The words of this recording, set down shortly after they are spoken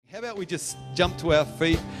about we just jump to our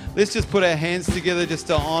feet? Let's just put our hands together just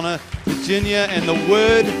to honor Virginia and the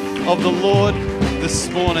word of the Lord this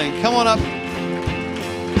morning. Come on up.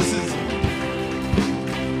 This is...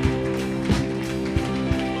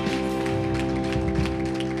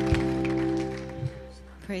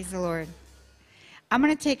 Praise the Lord. I'm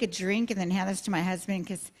going to take a drink and then hand this to my husband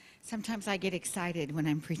because sometimes I get excited when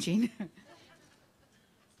I'm preaching.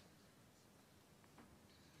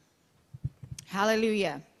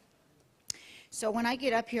 Hallelujah. So when I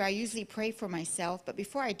get up here, I usually pray for myself. But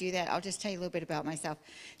before I do that, I'll just tell you a little bit about myself.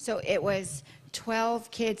 So it was 12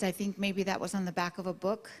 kids. I think maybe that was on the back of a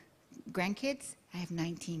book. Grandkids? I have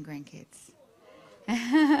 19 grandkids.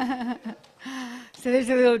 So there's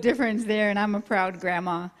a little difference there, and I'm a proud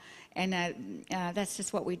grandma. And that's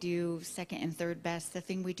just what we do, second and third best. The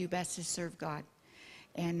thing we do best is serve God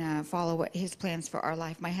and follow what His plans for our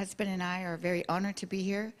life. My husband and I are very honored to be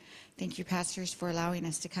here. Thank you, pastors, for allowing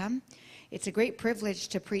us to come. It's a great privilege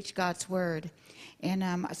to preach God's word. And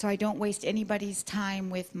so I don't waste anybody's time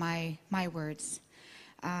with my words.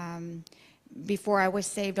 Before I was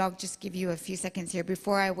saved, I'll just give you a few seconds here.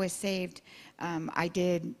 Before I was saved, I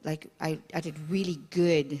did really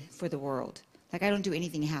good for the world. Like, I don't do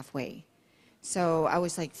anything halfway. So I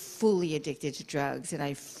was like fully addicted to drugs, and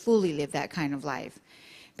I fully lived that kind of life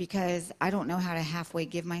because I don't know how to halfway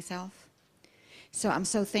give myself. So I'm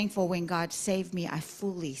so thankful when God saved me, I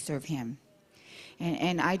fully serve Him.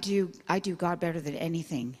 And I do God better than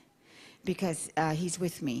anything because He's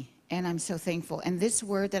with me. And I'm so thankful. And this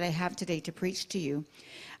word that I have today to preach to you,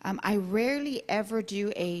 I rarely ever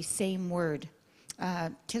do a same word.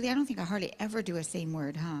 Tilly, I don't think I hardly ever do a same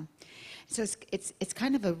word, huh? So it's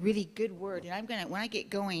kind of a really good word. And I'm going to, when I get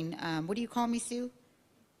going, what do you call me, Sue?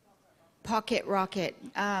 Pocket rocket.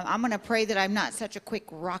 I'm going to pray that I'm not such a quick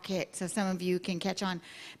rocket so some of you can catch on.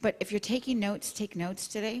 But if you're taking notes, take notes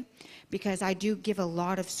today because I do give a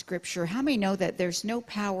lot of scripture. How many know that there's no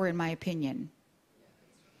power in my opinion?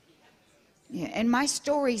 Yeah, and my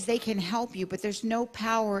stories, they can help you, but there's no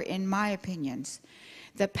power in my opinions.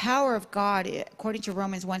 The power of God, according to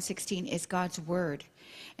Romans 1:16, is God's word.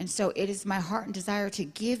 And so it is my heart and desire to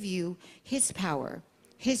give you His power,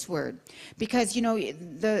 His word. Because, you know,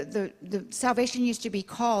 the salvation used to be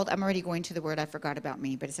called, I'm already going to the word, I forgot about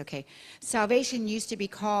me, but it's okay. Salvation used to be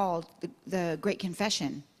called the Great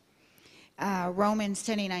Confession. Romans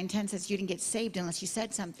 10:9-10 says you didn't get saved unless you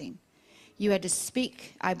said something. You had to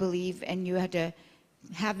speak, I believe, and you had to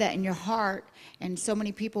have that in your heart. And so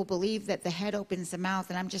many people believe that the head opens the mouth,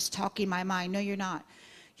 and I'm just talking my mind. No, you're not.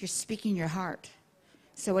 You're speaking your heart.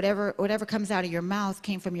 So whatever comes out of your mouth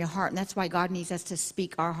came from your heart. And that's why God needs us to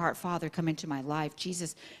speak our heart. Father, come into my life.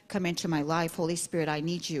 Jesus, come into my life. Holy Spirit, I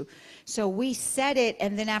need you. So we said it,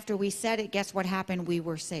 and then after we said it, guess what happened? We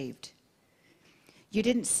were saved. You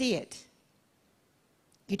didn't see it.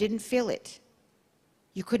 You didn't feel it.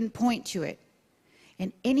 You couldn't point to it.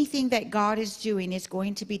 And anything that God is doing is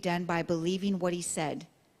going to be done by believing what He said.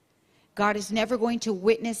 God is never going to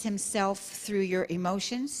witness Himself through your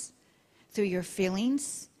emotions, through your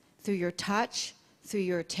feelings, through your touch, through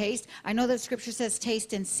your taste. I know that Scripture says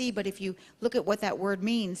taste and see, but if you look at what that word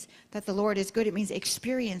means, that the Lord is good, it means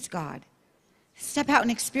experience God. Step out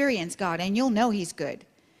and experience God, and you'll know He's good.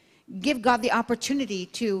 Give God the opportunity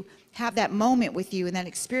to have that moment with you and that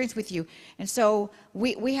experience with you. And so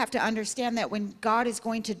we have to understand that when God is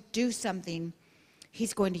going to do something,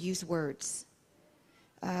 He's going to use words.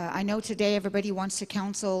 I know today everybody wants to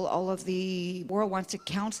counsel, all of the world wants to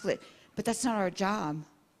counsel it, but that's not our job.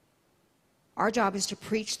 Our job is to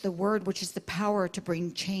preach the word, which is the power to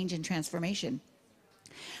bring change and transformation.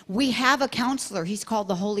 We have a counselor. He's called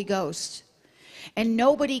the Holy Ghost. And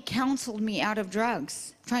nobody counseled me out of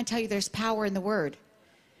drugs. I'm trying to tell you there's power in the word.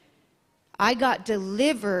 I got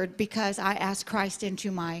delivered because I asked Christ into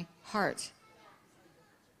my heart.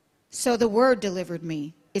 So the word delivered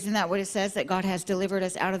me. Isn't that what it says? That God has delivered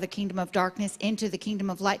us out of the kingdom of darkness into the kingdom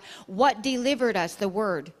of light. What delivered us? The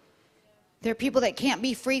word. There are people that can't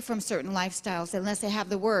be free from certain lifestyles unless they have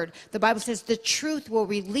the word. The Bible says the truth will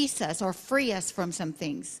release us or free us from some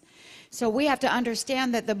things. So we have to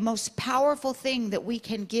understand that the most powerful thing that we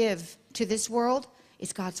can give to this world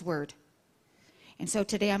is God's word. And so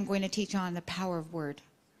today I'm going to teach on the power of word.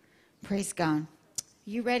 Praise God.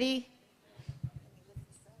 You ready?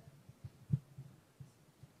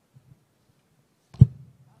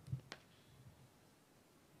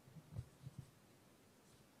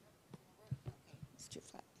 It's too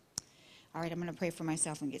flat. All right, I'm going to pray for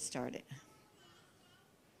myself and get started.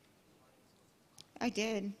 I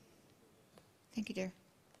did. Thank you, dear.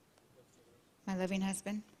 My loving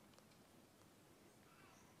husband.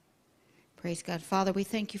 Praise God. Father, we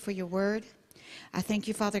thank you for your word. I thank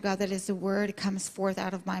you, Father God, that as the word comes forth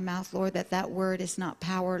out of my mouth, Lord, that word is not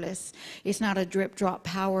powerless. It's not a drip drop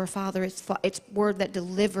power, Father. It's word that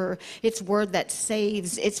delivers. It's word that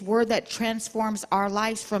saves. It's word that transforms our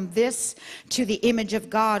lives from this to the image of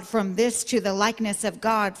God, from this to the likeness of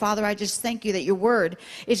God. Father, I just thank you that your word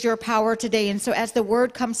is your power today. And so as the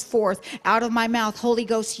word comes forth out of my mouth, Holy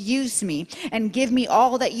Ghost, use me and give me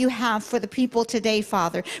all that you have for the people today,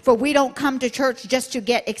 Father. For we don't come to church just to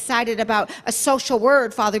get excited about a social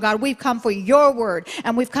word, Father God. We've come for your word,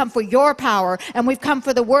 and we've come for your power, and we've come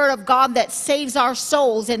for the word of God that saves our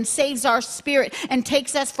souls and saves our spirit and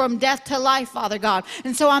takes us from death to life, Father God.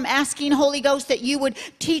 And so I'm asking, Holy Ghost, that you would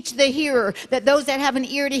teach the hearer, that those that have an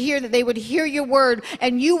ear to hear, that they would hear your word,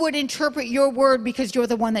 and you would interpret your word, because you're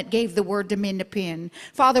the one that gave the word to men to pen.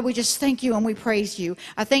 Father, we just thank you and we praise you.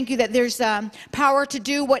 I thank you that there's power to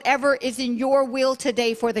do whatever is in your will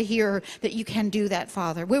today for the hearer, that you can do that,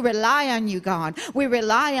 Father. We rely on you, God. We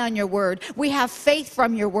rely on your word. We have faith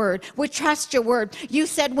from your word. We trust your word. You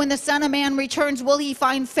said when the Son of Man returns, will he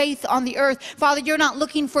find faith on the earth? Father, you're not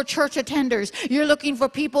looking for church attenders. You're looking for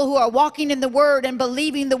people who are walking in the word and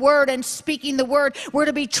believing the word and speaking the word. We're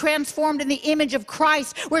to be transformed in the image of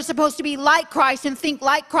Christ. We're supposed to be like Christ and think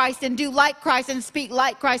like Christ and do like Christ and speak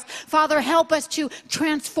like Christ. Father, help us to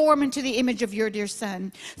transform into the image of your dear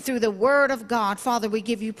Son through the word of God. Father, we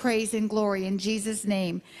give you praise and glory in Jesus'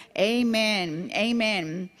 name. Amen.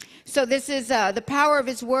 Amen. So this is the power of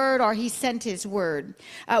his word, or he sent his word.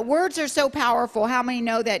 Words are so powerful. How many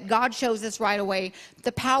know that God shows us right away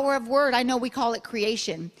the power of word? I know we call it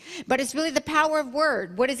creation, but it's really the power of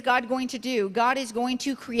word. What is God going to do? God is going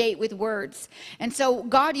to create with words. And so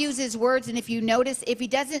God uses words, and if you notice, if he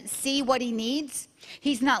doesn't see what he needs,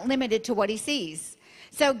 he's not limited to what he sees.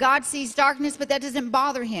 So God sees darkness, but that doesn't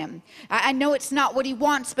bother him. I know it's not what he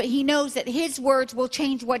wants, but he knows that his words will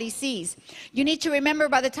change what he sees. You need to remember,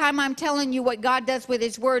 by the time I'm telling you what God does with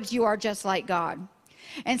his words, you are just like God.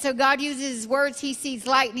 And so God uses his words. He sees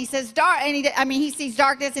light and he says dark, and he sees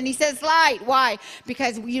darkness and he says light. Why?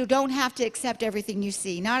 Because you don't have to accept everything you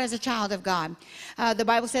see, not as a child of God. The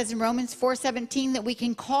Bible says in Romans 4:17 that we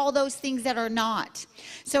can call those things that are not.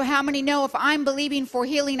 So how many know if I'm believing for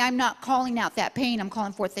healing, I'm not calling out that pain, I'm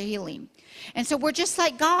calling forth the healing. And so we're just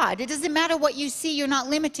like God. It doesn't matter what you see, you're not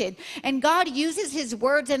limited. And God uses his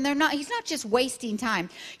words, and he's not just wasting time.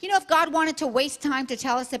 You know, if God wanted to waste time to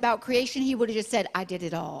tell us about creation, he would have just said, I did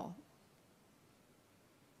it all.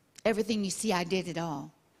 Everything you see, I did it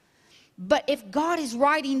all. But if God is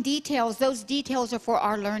writing details, those details are for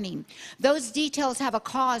our learning. Those details have a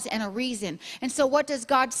cause and a reason. And so what does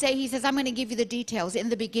God say? He says, I'm going to give you the details. In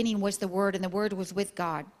the beginning was the Word, and the Word was with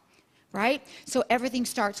God. Right? So everything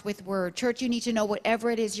starts with word. Church, you need to know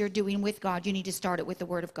whatever it is you're doing with God, you need to start it with the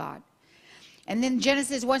word of God. And then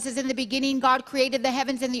Genesis 1 says, in the beginning, God created the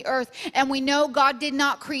heavens and the earth. And we know God did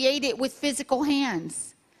not create it with physical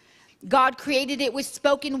hands. God created it with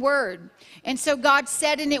spoken word. And so God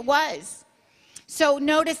said, and it was. So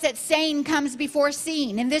notice that saying comes before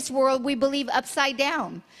seeing. In this world, we believe upside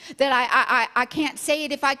down. That I can't say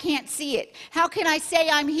it if I can't see it. How can I say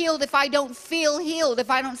I'm healed if I don't feel healed, if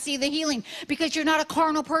I don't see the healing? Because you're not a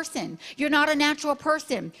carnal person. You're not a natural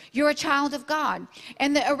person. You're a child of God.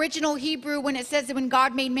 And the original Hebrew, when it says that when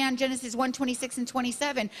God made man, Genesis 1:26 and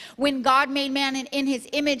 27, when God made man in his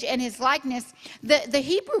image and his likeness, the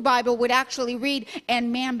Hebrew Bible would actually read,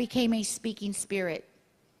 and man became a speaking spirit.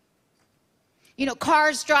 You know,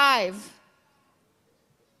 cars drive,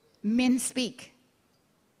 men speak.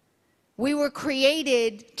 We were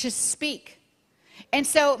created to speak. And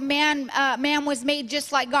so man was made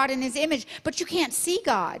just like God in his image, but you can't see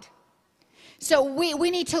God. So we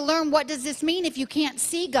need to learn, what does this mean if you can't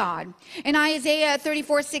see God? In Isaiah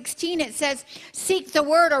 34:16, it says, seek the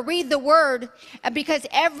word, or read the word, because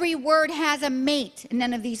every word has a mate, and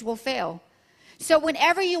none of these will fail. So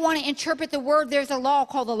whenever you want to interpret the word, there's a law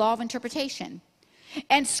called the law of interpretation.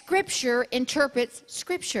 And Scripture interprets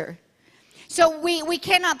Scripture. So we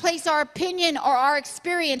cannot place our opinion or our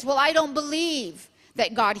experience, well, I don't believe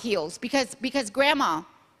that God heals, because Grandma,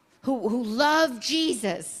 who loved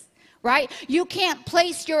Jesus, right? You can't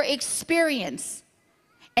place your experience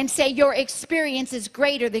and say your experience is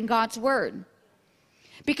greater than God's word.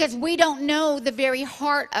 Because we don't know the very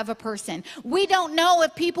heart of a person. We don't know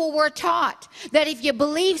if people were taught that if you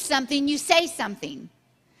believe something, you say something.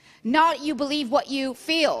 Not you believe what you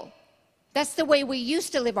feel. That's the way we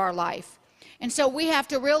used to live our life. And so we have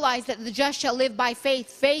to realize that the just shall live by faith.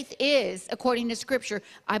 Faith is, according to Scripture,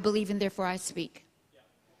 I believe and therefore I speak.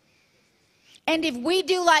 And if we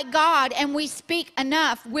do like God and we speak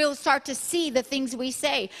enough, we'll start to see the things we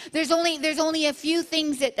say. There's only a few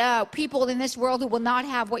things that people in this world who will not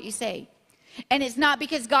have what you say. And it's not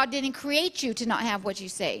because God didn't create you to not have what you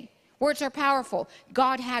say. Words are powerful.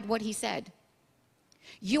 God had what he said.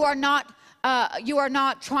 You are not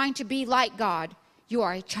trying to be like God. You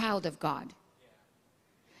are a child of God.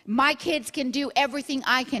 My kids can do everything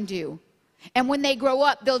I can do. And when they grow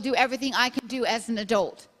up, they'll do everything I can do as an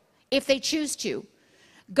adult, if they choose to.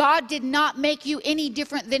 God did not make you any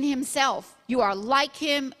different than himself. You are like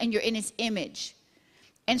him and you're in his image.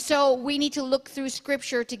 And so we need to look through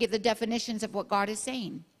Scripture to get the definitions of what God is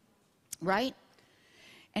saying, right?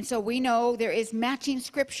 And so we know there is matching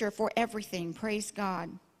Scripture for everything. Praise God.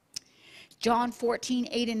 John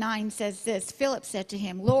 14:8-9 says this. Philip said to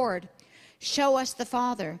him, Lord, show us the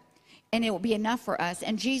Father, and it will be enough for us.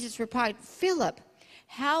 And Jesus replied, Philip,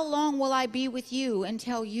 how long will I be with you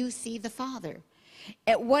until you see the Father?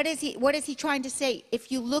 What is he trying to say?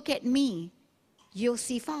 If you look at me, you'll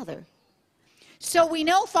see Father. So we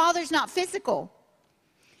know Father's not physical.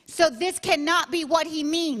 So this cannot be what he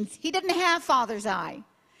means. He doesn't have Father's eye.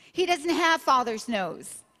 He doesn't have Father's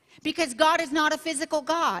nose. Because God is not a physical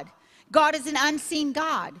God. God is an unseen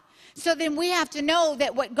God. So then we have to know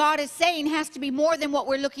that what God is saying has to be more than what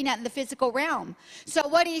we're looking at in the physical realm. So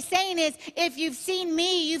what he's saying is, if you've seen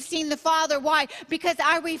me, you've seen the Father. Why? Because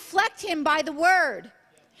I reflect him by the word.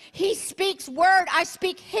 He speaks word, I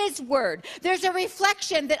speak his word. There's a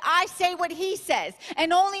reflection that I say what he says,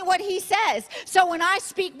 and only what he says. So when I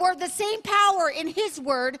speak word, the same power in his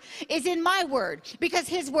word is in my word, because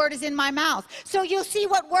his word is in my mouth. So you'll see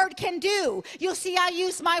what word can do. You'll see I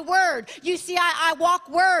use my word. You see I walk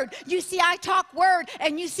word. You see I talk word,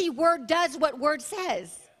 and you see word does what word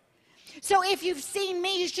says. So if you've seen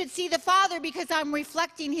me, you should see the Father, because I'm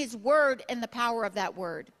reflecting his word and the power of that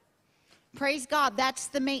word. Praise God, that's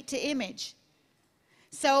the mate to image.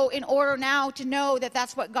 So in order now to know that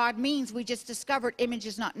that's what God means, we just discovered image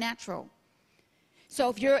is not natural. So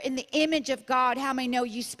if you're in the image of God, how many know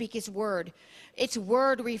you speak his word? It's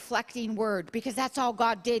word reflecting word, because that's all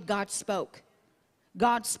God did. God spoke.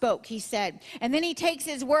 God spoke, he said. And then he takes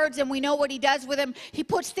his words, and we know what he does with them. He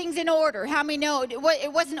puts things in order. How many know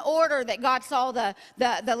it wasn't order that God saw the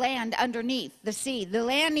land underneath the sea. The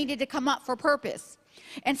land needed to come up for purpose.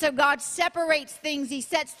 And so God separates things. He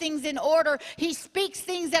sets things in order. He speaks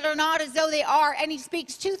things that are not as though they are, and he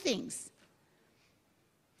speaks to things.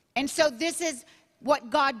 And so this is what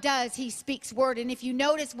God does. He speaks word. And if you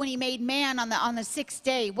notice, when he made man on the sixth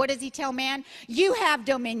day, what does he tell man? You have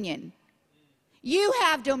dominion. You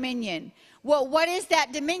have dominion. Well, what is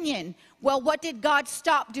that dominion? Well, what did God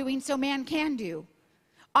stop doing so man can do?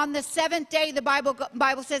 On the seventh day, the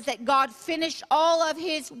Bible says that God finished all of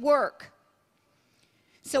his work.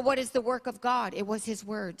 So what is the work of God? It was his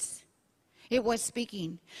words. It was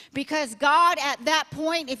speaking. Because God at that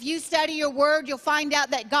point, if you study your word, you'll find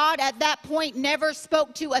out that God at that point never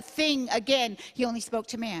spoke to a thing again. He only spoke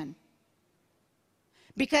to man.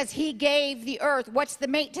 Because he gave the earth. What's the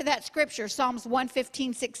mate to that scripture? Psalms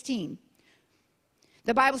 115:16.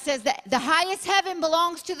 The Bible says that the highest heaven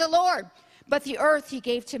belongs to the Lord, but the earth he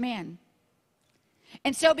gave to man.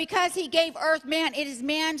 And so because he gave earth man, it is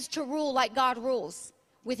man's to rule like God rules.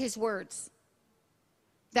 With his words.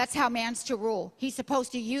 That's how man's to rule. He's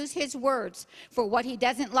supposed to use his words. For what he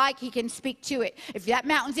doesn't like, he can speak to it. If that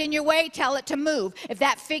mountain's in your way, tell it to move. If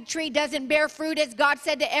that fig tree doesn't bear fruit, as God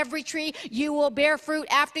said to every tree, you will bear fruit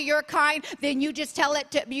after your kind, then you just tell it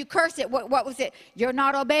to, you curse it. What was it? You're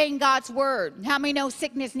not obeying God's word. How many know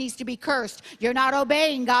sickness needs to be cursed? You're not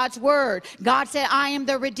obeying God's word. God said, I am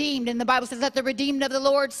the redeemed. And the Bible says, let the redeemed of the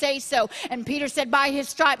Lord say so. And Peter said, by his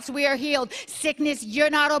stripes we are healed. Sickness, you're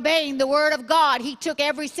not obeying the word of God. He took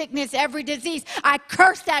every sickness, every disease. I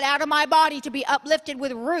curse that out of my body to be uplifted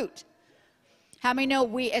with root. How many know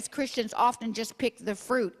we as Christians often just pick the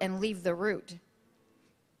fruit and leave the root?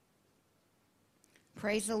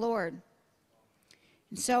 Praise the Lord.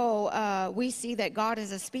 And so we see that God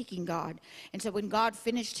is a speaking God. And so when God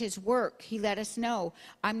finished his work, he let us know,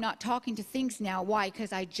 I'm not talking to things now. Why?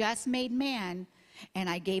 Because I just made man and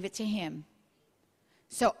I gave it to him.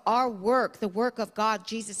 So our work, the work of God,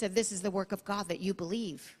 Jesus said, this is the work of God, that you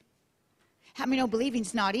believe. How many know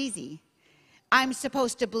believing's not easy? I'm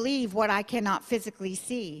supposed to believe what I cannot physically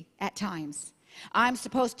see at times. I'm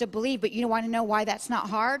supposed to believe, but you want to know why that's not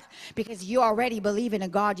hard? Because you already believe in a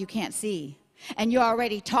God you can't see. And you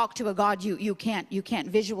already talk to a God you can't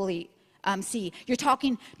visually see. You're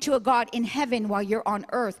talking to a God in heaven while you're on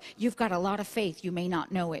earth. You've got a lot of faith. You may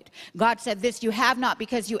not know it. God said this, you have not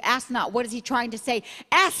because you ask not. What is he trying to say?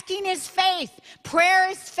 Asking is faith. Prayer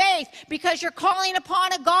is faith, because you're calling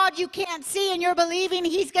upon a God you can't see, and you're believing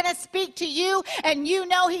he's going to speak to you, and you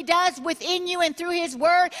know he does within you and through his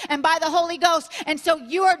word and by the Holy Ghost. And so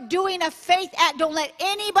you are doing a faith act. Don't let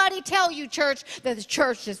anybody tell you, church, that the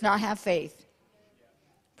church does not have faith.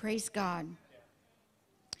 Praise God.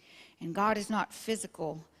 And God is not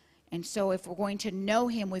physical. And so if we're going to know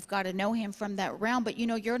him, we've got to know him from that realm. But you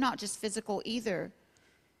know, you're not just physical either.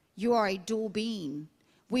 You are a dual being.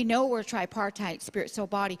 We know we're tripartite, spirit, soul,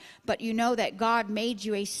 body. But you know that God made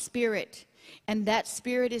you a spirit. And that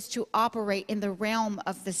spirit is to operate in the realm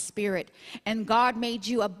of the spirit. And God made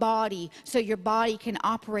you a body so your body can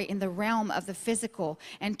operate in the realm of the physical.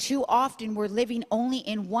 And too often we're living only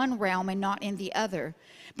in one realm and not in the other.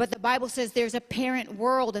 But the Bible says there's a parent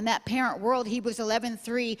world, and that parent world, Hebrews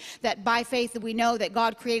 11:3, that by faith we know that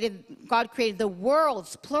God created the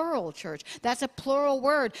worlds, plural, church. That's a plural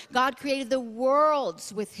word. God created the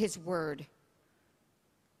worlds with his word.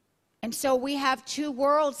 And so we have two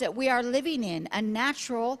worlds that we are living in, a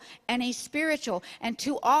natural and a spiritual. And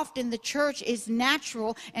too often the church is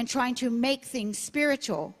natural and trying to make things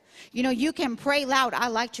spiritual. You know, you can pray loud. I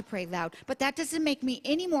like to pray loud. But that doesn't make me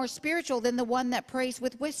any more spiritual than the one that prays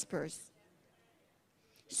with whispers.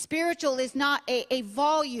 Spiritual is not a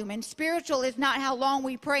volume, and spiritual is not how long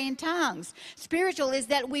we pray in tongues. Spiritual is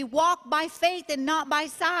that we walk by faith and not by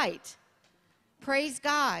sight. Praise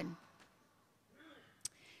God.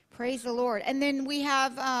 Praise the Lord. And then we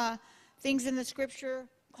have things in the scripture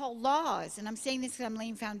called laws. And I'm saying this because I'm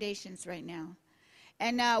laying foundations right now.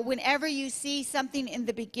 And whenever you see something in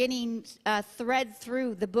the beginning thread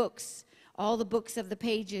through the books, all the books of the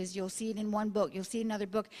pages, you'll see it in one book, you'll see another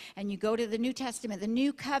book, and you go to the New Testament, the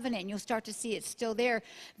New Covenant, and you'll start to see it's still there.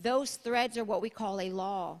 Those threads are what we call a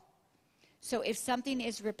law. So if something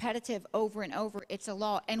is repetitive over and over, it's a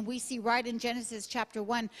law. And we see right in Genesis chapter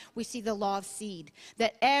 1, we see the law of seed,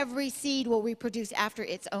 that every seed will reproduce after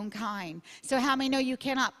its own kind. So how many know you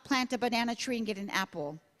cannot plant a banana tree and get an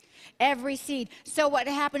apple? Every seed. So what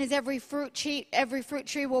happened is every fruit tree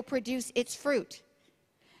will produce its fruit.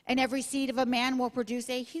 And every seed of a man will produce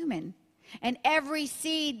a human. And every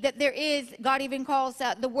seed that there is, God even calls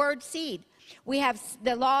the word seed. We have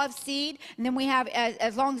the law of seed, and then we have,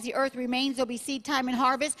 as long as the earth remains, there'll be seed time and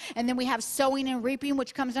harvest. And then we have sowing and reaping,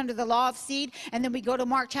 which comes under the law of seed. And then we go to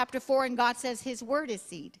Mark chapter 4, and God says his word is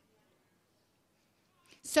seed.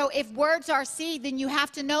 So if words are seed, then you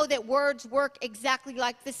have to know that words work exactly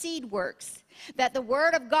like the seed works. That the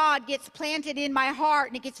word of God gets planted in my heart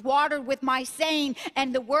and it gets watered with my saying.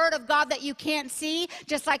 And the word of God that you can't see,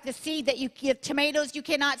 just like the seed that you give, tomatoes you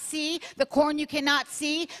cannot see, the corn you cannot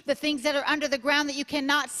see, the things that are under the ground that you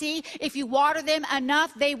cannot see. If you water them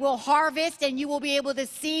enough, they will harvest and you will be able to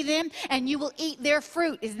see them and you will eat their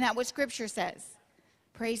fruit. Isn't that what Scripture says?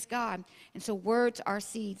 Praise God. And so words are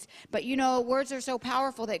seeds. But you know, words are so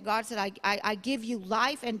powerful that God said, I give you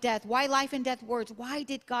life and death. Why life and death words? Why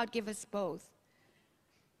did God give us both?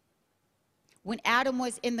 When Adam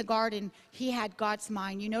was in the garden, he had God's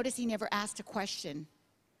mind. You notice he never asked a question.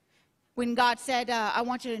 When God said, I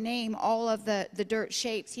want you to name all of the dirt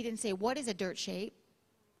shapes, he didn't say, what is a dirt shape?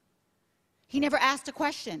 He never asked a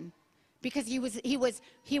question because he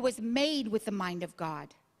was made with the mind of God.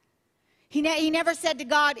 He never said to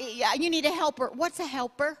God, you need a helper. What's a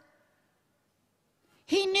helper?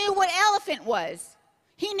 He knew what elephant was.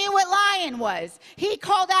 He knew what lion was. He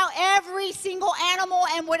called out every single animal,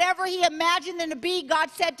 and whatever he imagined them to be, God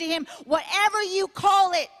said to him, whatever you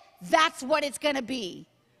call it, that's what it's going to be.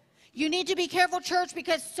 You need to be careful, church,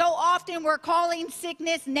 because so often we're calling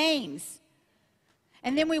sickness names.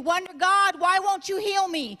 And then we wonder, God, why won't you heal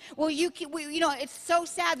me? Well, you know, it's so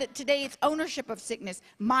sad that today it's ownership of sickness.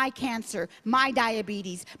 My cancer, my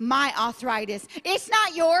diabetes, my arthritis. It's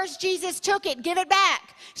not yours. Jesus took it. Give it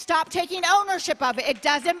back. Stop taking ownership of it. It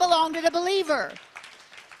doesn't belong to the believer.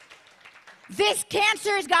 This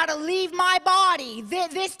cancer has got to leave my body.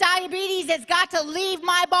 This diabetes has got to leave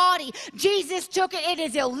my body. Jesus took it. It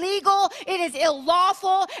is illegal. It is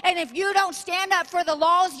unlawful. And if you don't stand up for the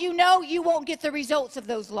laws, you know you won't get the results of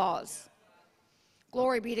those laws.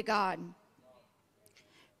 Glory be to God.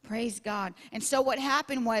 Praise God. And so what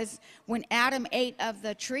happened was when Adam ate of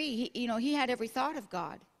the tree, he had every thought of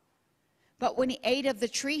God. But when he ate of the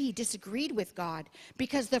tree, he disagreed with God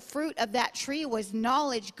because the fruit of that tree was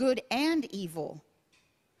knowledge, good and evil.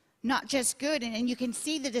 Not just good. And you can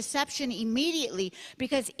see the deception immediately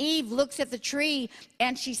because Eve looks at the tree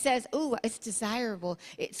and she says, ooh, it's desirable.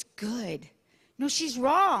 It's good. No, she's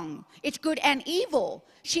wrong. It's good and evil.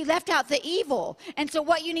 She left out the evil. And so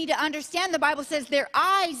what you need to understand, the Bible says their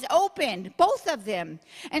eyes opened, both of them.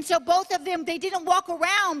 And so both of them, they didn't walk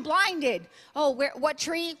around blinded. Oh, what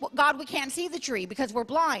tree? God, we can't see the tree because we're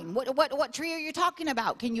blind. What tree are you talking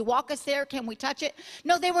about? Can you walk us there? Can we touch it?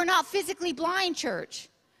 No, they were not physically blind, church.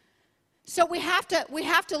 So we have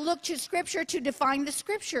to look to Scripture to define the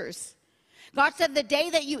Scriptures. God said, the day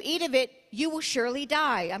that you eat of it, you will surely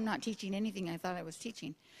die. I'm not teaching anything I thought I was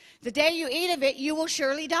teaching. The day you eat of it, you will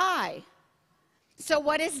surely die. So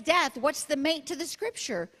what is death? What's the mate to the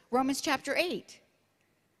Scripture? Romans chapter 8.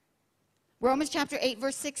 Romans chapter 8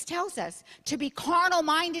 verse 6 tells us, to be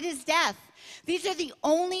carnal-minded is death. These are the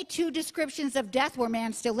only two descriptions of death where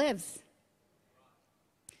man still lives.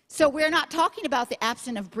 So we're not talking about the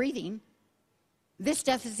absence of breathing. This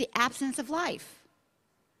death is the absence of life.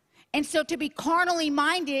 And so to be carnally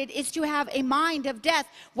minded is to have a mind of death.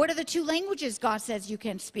 What are the two languages God says you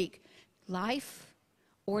can speak? Life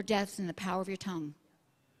or death in the power of your tongue.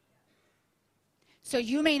 So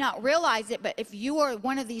you may not realize it, but if you are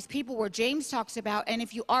one of these people where James talks about, and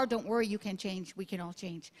if you are, don't worry, you can change. We can all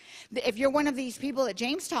change. If you're one of these people that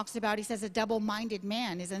James talks about, he says a double-minded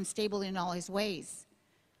man is unstable in all his ways.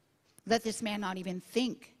 Let this man not even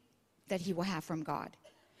think that he will have from God.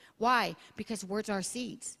 Why? Because words are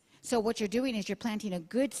seeds. So what you're doing is you're planting a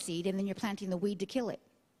good seed, and then you're planting the weed to kill it.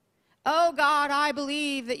 Oh, God, I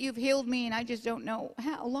believe that you've healed me, and I just don't know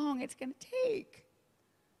how long it's going to take.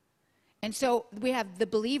 And so we have the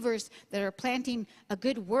believers that are planting a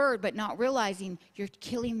good word, but not realizing you're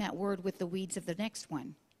killing that word with the weeds of the next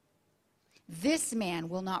one. This man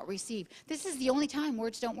will not receive. This is the only time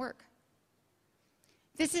words don't work.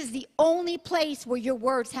 This is the only place where your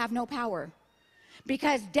words have no power.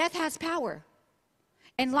 Because death has power.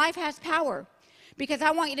 And life has power. Because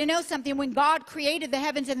I want you to know something. When God created the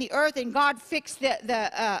heavens and the earth, and God fixed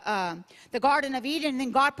the Garden of Eden, and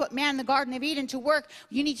then God put man in the Garden of Eden to work,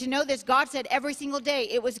 you need to know this. God said every single day,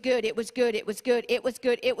 it was good, it was good, it was good, it was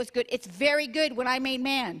good, it was good. It's very good when I made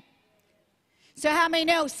man. So how many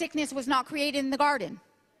know sickness was not created in the garden?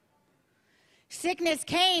 Sickness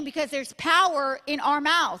came because there's power in our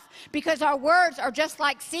mouth, because our words are just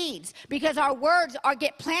like seeds, because our words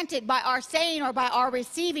get planted by our saying or by our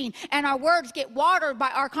receiving, and our words get watered by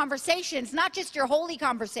our conversations, not just your holy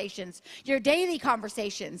conversations, your daily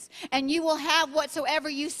conversations, and you will have whatsoever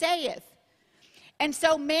you saith. And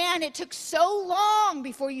so, man, it took so long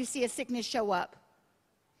before you see a sickness show up.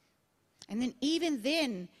 And then even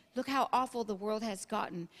then, look how awful the world has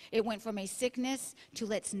gotten. It went from a sickness to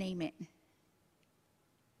let's name it.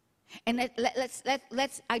 And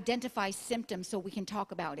let's identify symptoms so we can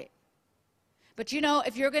talk about it. But you know,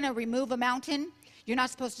 if you're going to remove a mountain, you're not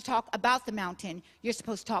supposed to talk about the mountain. You're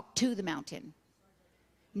supposed to talk to the mountain.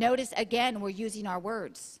 Notice, again, we're using our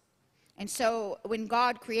words. And so when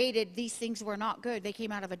God created, these things were not good. They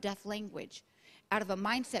came out of a deaf language, out of a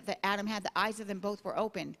mindset that Adam had. The eyes of them both were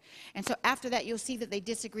opened. And so after that, you'll see that they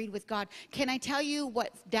disagreed with God. Can I tell you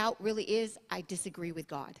what doubt really is? I disagree with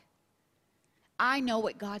God. I know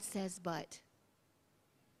what God says, but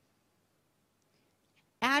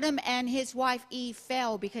Adam and his wife Eve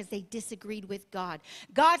fell because they disagreed with God.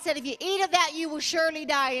 God said, if you eat of that, you will surely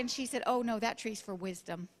die. And she said, oh no, that tree's for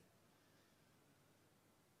wisdom.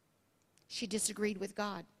 She disagreed with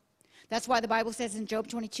God. That's why the Bible says in Job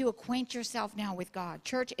 22, acquaint yourself now with God.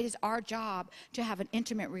 Church, it is our job to have an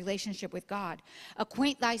intimate relationship with God.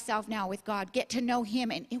 Acquaint thyself now with God. Get to know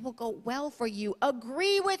him, and it will go well for you.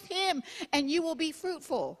 Agree with him, and you will be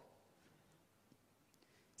fruitful.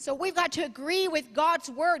 So we've got to agree with God's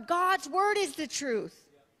word. God's word is the truth.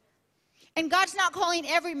 And God's not calling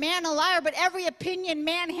every man a liar, but every opinion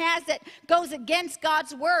man has that goes against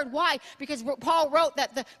God's word. Why? Because Paul wrote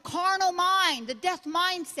that the carnal mind, the death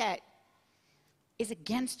mindset, is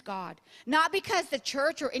against God. Not because the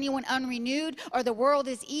church or anyone unrenewed or the world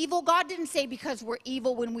is evil. God didn't say because we're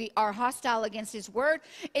evil when we are hostile against his word.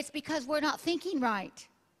 It's because we're not thinking right.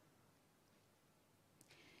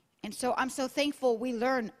 And so I'm so thankful we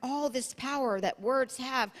learn all this power that words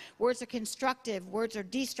have. Words are constructive. Words are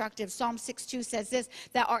destructive. Psalm 6:2 says this,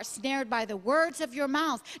 that art snared by the words of your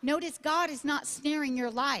mouth. Notice God is not snaring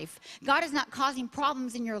your life. God is not causing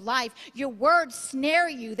problems in your life. Your words snare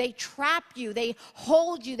you. They trap you. They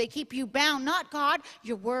hold you. They keep you bound. Not God,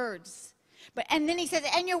 your words. And then he says,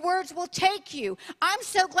 and your words will take you. I'm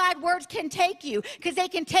so glad words can take you, because they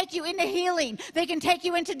can take you into healing. They can take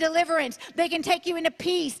you into deliverance. They can take you into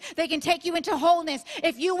peace. They can take you into wholeness.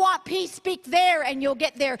 If you want peace, speak there and you'll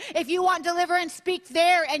get there. If you want deliverance, speak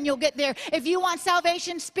there and you'll get there. If you want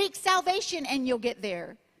salvation, speak salvation and you'll get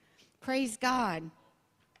there. Praise God.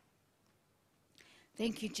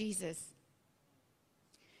 Thank you, Jesus.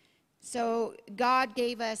 So God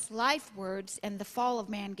gave us life words, and the fall of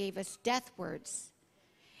man gave us death words.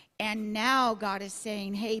 And now God is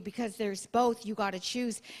saying, hey, because there's both, you got to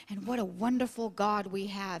choose. And what a wonderful God we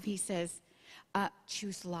have. He says,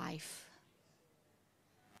 choose life.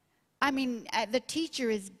 I mean, the teacher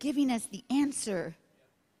is giving us the answer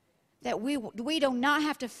that we do not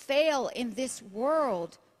have to fail in this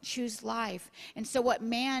world. Choose life. And so what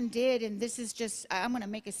man did, and this is just, I'm going to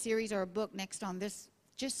make a series or a book next on this,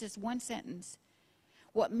 just this one sentence.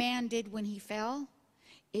 What man did when he fell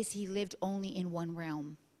is he lived only in one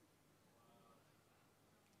realm.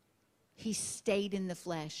 He stayed in the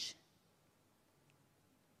flesh.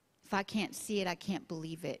 If I can't see it, I can't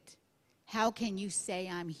believe it. How can you say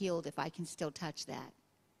I'm healed if I can still touch that?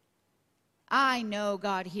 I know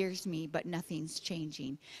God hears me, but nothing's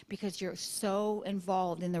changing because you're so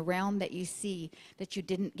involved in the realm that you see that you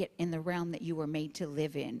didn't get in the realm that you were made to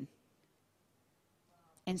live in.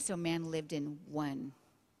 And so man lived in one.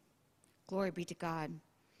 Glory be to God.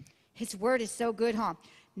 His word is so good, huh?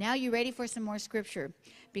 Now you ready for some more scripture?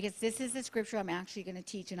 Because this is the scripture I'm actually going to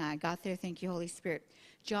teach, and I got there. Thank you, Holy Spirit.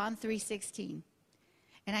 John 3:16.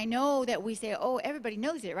 And I know that we say, oh, everybody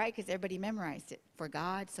knows it, right? Because everybody memorized it. For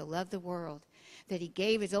God so loved the world that he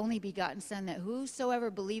gave his only begotten Son, that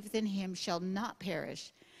whosoever believeth in him shall not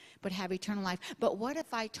perish, but have eternal life. But what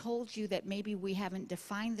if I told you that maybe we haven't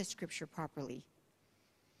defined the scripture properly?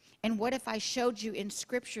 And what if I showed you in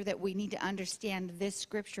scripture that we need to understand this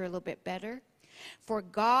scripture a little bit better? For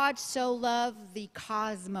God so loved the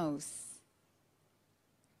cosmos.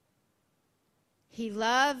 He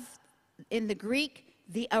loved, in the Greek,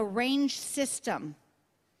 the arranged system.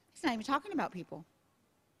 He's not even talking about people.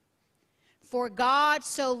 For God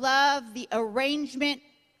so loved the arrangement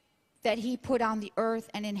that he put on the earth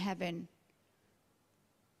and in heaven.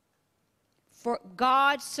 For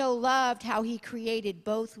God so loved how he created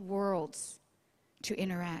both worlds to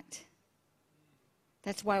interact.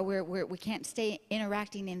 That's why we can't stay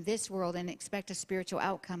interacting in this world and expect a spiritual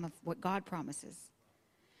outcome of what God promises.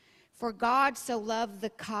 For God so loved the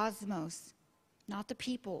cosmos, not the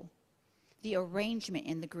people, the arrangement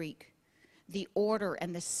in the Greek, the order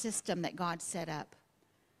and the system that God set up,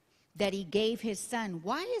 that he gave his Son.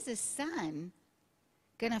 Why is his Son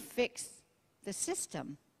going to fix the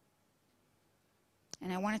system?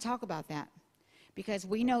 And I want to talk about that because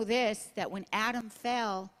we know this, that when Adam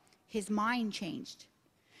fell, his mind changed.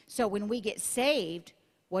 So when we get saved,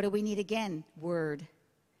 what do we need again? Word.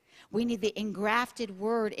 We need the engrafted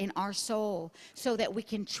word in our soul so that we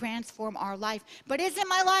can transform our life. But isn't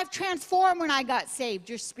my life transformed when I got saved?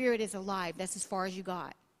 Your spirit is alive. That's as far as you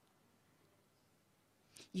got.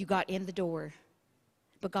 You got in the door,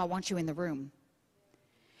 but God wants you in the room.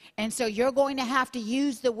 And so you're going to have to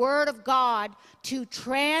use the word of God to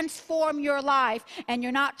transform your life. And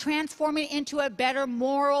you're not transforming into a better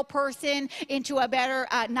moral person, into a better,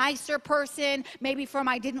 nicer person, maybe from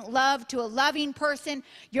I didn't love to a loving person.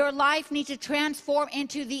 Your life needs to transform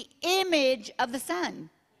into the image of the Son.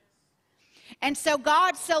 And so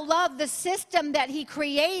God so loved the system that he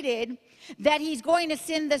created that he's going to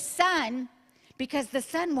send the Son, because the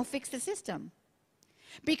Son will fix the system.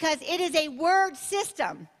 Because it is a word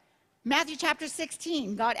system. Matthew chapter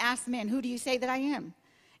 16, God asked men, who do you say that I am?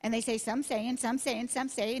 And they say, some say, and some say, and some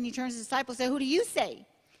say. And he turns to the disciples and says, who do you say?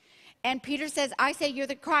 And Peter says, I say you're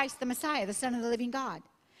the Christ, the Messiah, the Son of the living God.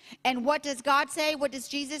 And what does God say? What does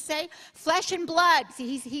Jesus say? Flesh and blood.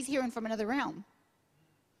 See, he's hearing from another realm.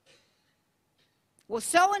 Well,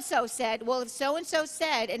 so-and-so said, well, if so-and-so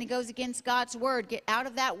said, and it goes against God's word, get out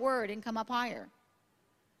of that word and come up higher.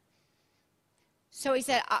 So he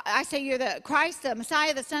said, I say you're the Christ, the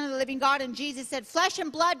Messiah, the Son of the living God. And Jesus said, flesh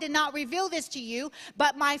and blood did not reveal this to you,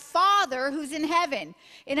 but my Father who's in heaven.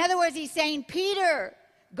 In other words, he's saying, Peter,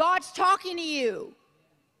 God's talking to you.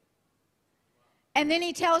 And then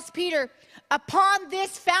he tells Peter, upon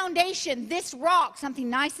this foundation, this rock, something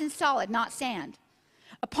nice and solid, not sand.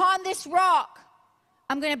 Upon this rock,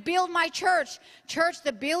 I'm going to build my church. Church,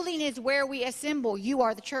 the building is where we assemble. You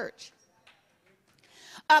are the church.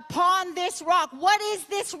 Upon this rock. What is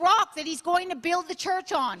this rock that he's going to build the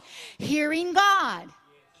church on? Hearing God.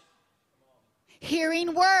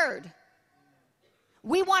 Hearing word.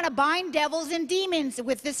 We want to bind devils and demons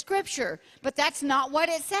with the scripture, but that's not what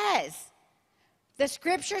it says. The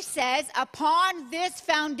scripture says, upon this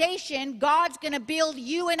foundation, God's going to build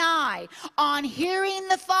you and I on hearing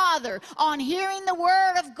the Father, on hearing the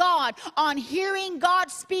Word of God, on hearing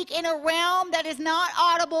God speak in a realm that is not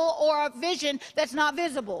audible or a vision that's not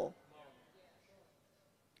visible.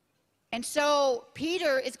 And so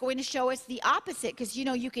Peter is going to show us the opposite, because, you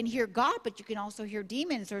know, you can hear God, but you can also hear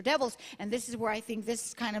demons or devils. And this is where I think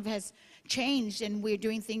this kind of has changed, and we're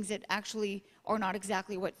doing things that actually are not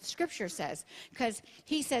exactly what Scripture says. Because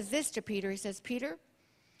he says this to Peter. He says, Peter,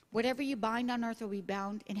 whatever you bind on earth will be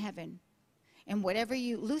bound in heaven. And whatever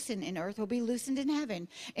you loosen in earth will be loosened in heaven.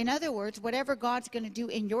 In other words, whatever God's going to do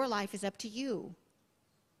in your life is up to you.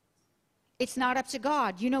 It's not up to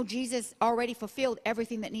God. You know, Jesus already fulfilled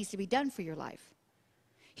everything that needs to be done for your life.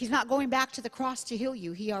 He's not going back to the cross to heal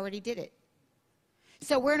you. He already did it.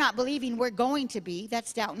 So we're not believing we're going to be.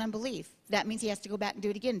 That's doubt and unbelief. That means he has to go back and do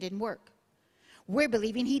it again. It didn't work. We're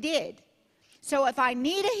believing he did. So if I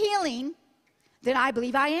need a healing, then I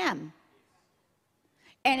believe I am.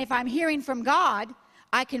 And if I'm hearing from God,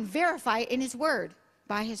 I can verify it in his word.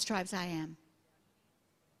 By his stripes I am.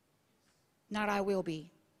 Not I will be.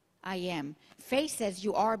 I am. Faith says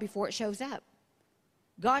you are before it shows up.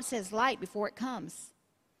 God says light before it comes.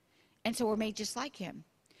 And so we're made just like him.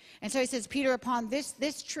 And so he says, Peter, upon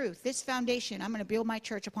this truth, this foundation, I'm going to build my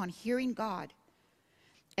church upon hearing God.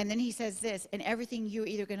 And then he says this, and everything you're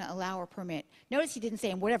either going to allow or permit. Notice he didn't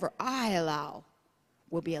say, and whatever I allow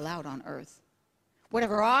will be allowed on earth.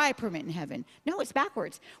 Whatever I permit in heaven. No, it's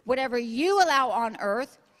backwards. Whatever you allow on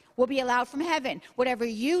earth will be allowed from heaven. Whatever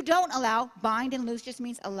you don't allow, bind and loose just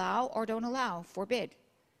means allow or don't allow, forbid.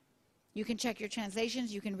 You can check your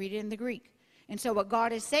translations. You can read it in the Greek. And so what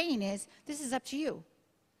God is saying is, this is up to you.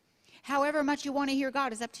 However much you want to hear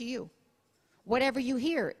God is up to you. Whatever you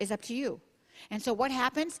hear is up to you. And so what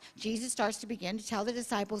happens? Jesus starts to begin to tell the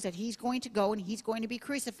disciples that he's going to go and he's going to be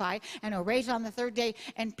crucified and raised on the third day.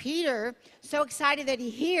 And Peter, so excited that he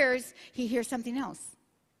hears something else.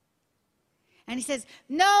 And he says,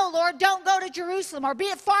 no, Lord, don't go to Jerusalem, or be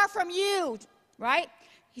it far from you, right?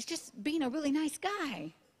 He's just being a really nice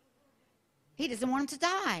guy. He doesn't want him to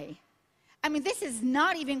die. I mean, this is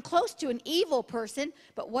not even close to an evil person,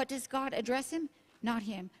 but what does God address him? Not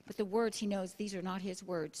him, but the words he knows, these are not his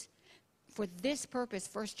words. For this purpose,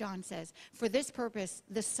 1 John says, for this purpose,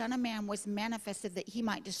 the Son of Man was manifested that he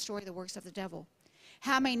might destroy the works of the devil.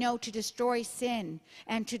 How may know to destroy sin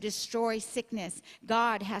and to destroy sickness,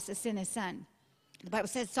 God has to send his Son. The Bible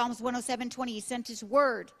says, Psalms 107:20, he sent his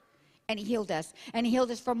word and he healed us. And he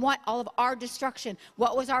healed us from what? All of our destruction.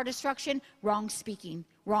 What was our destruction? Wrong speaking.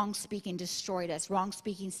 Wrong speaking destroyed us. Wrong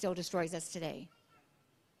speaking still destroys us today.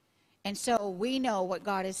 And so we know what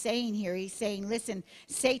God is saying here. He's saying, listen,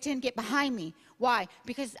 Satan, get behind me. Why?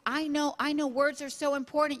 Because I know words are so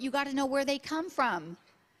important. You got to know where they come from.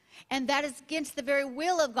 And that is against the very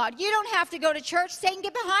will of God. You don't have to go to church. Satan,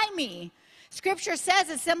 get behind me. Scripture says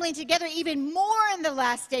assembling together even more in the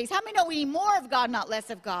last days. How many know we need more of God, not less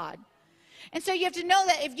of God? And so you have to know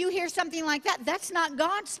that if you hear something like that, that's not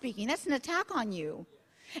God speaking. That's an attack on you.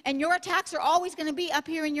 And your attacks are always going to be up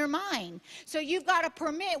here in your mind. So you've got to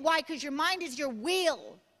permit. Why? Because your mind is your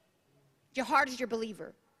will. Your heart is your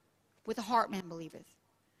believer. With the heart man believeth.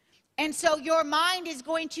 And so your mind is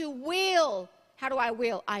going to will. How do I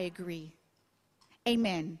will? I agree.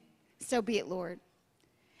 Amen. So be it, Lord.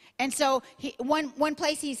 And so one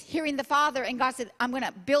place he's hearing the Father, and God said, I'm going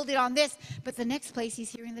to build it on this. But the next place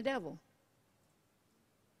he's hearing the devil.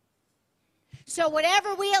 So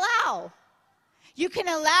whatever we allow, you can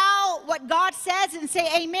allow what God says and say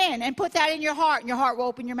amen and put that in your heart, and your heart will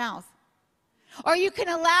open your mouth. Or you can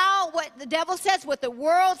allow what the devil says, what the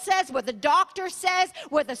world says, what the doctor says,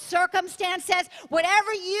 what the circumstance says,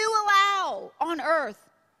 whatever you allow on earth.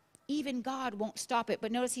 Even God won't stop it.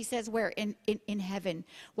 But notice he says where? In heaven.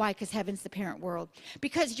 Why? Because heaven's the parent world.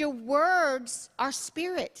 Because your words are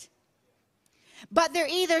spirit. But they're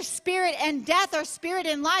either spirit and death or spirit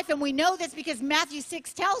and life. And we know this because Matthew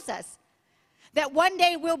 6 tells us that one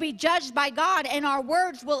day we'll be judged by God and our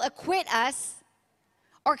words will acquit us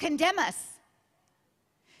or condemn us.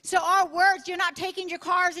 So our words, you're not taking your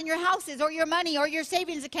cars and your houses or your money or your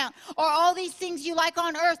savings account or all these things you like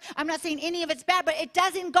on earth. I'm not saying any of it's bad, but it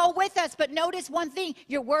doesn't go with us. But notice one thing,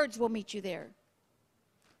 your words will meet you there.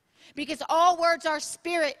 Because all words are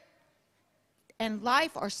spirit and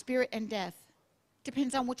life, or spirit and death.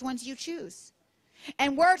 Depends on which ones you choose.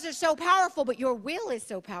 And words are so powerful, but your will is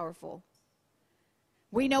so powerful.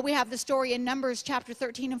 We know we have the story in Numbers chapter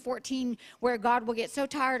 13 and 14 where God will get so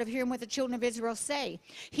tired of hearing what the children of Israel say.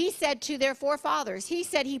 He said to their forefathers, he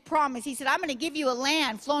promised, he said, I'm going to give you a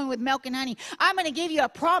land flowing with milk and honey. I'm going to give you a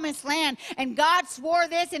promised land. And God swore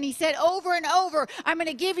this, and he said over and over, I'm going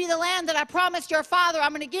to give you the land that I promised your father.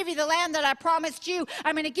 I'm going to give you the land that I promised you.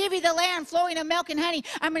 I'm going to give you the land flowing with milk and honey.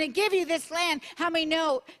 I'm going to give you this land. How many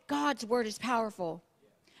know God's word is powerful?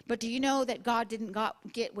 But do you know that God didn't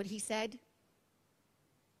get what he said?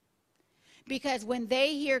 Because when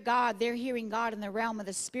they hear God, they're hearing God in the realm of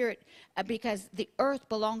the spirit, because the earth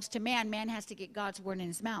belongs to man. Man has to get God's word in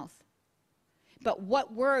his mouth. But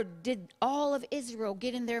what word did all of Israel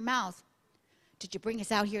get in their mouth? Did you bring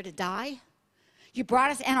us out here to die? You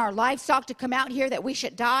brought us and our livestock to come out here that we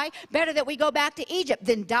should die? Better that we go back to Egypt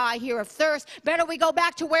than die here of thirst. Better we go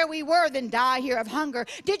back to where we were than die here of hunger.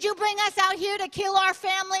 Did you bring us out here to kill our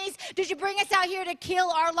families? Did you bring us out here to kill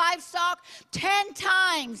our livestock? 10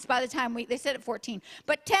 times by the time they said it 14,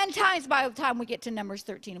 but 10 times by the time we get to Numbers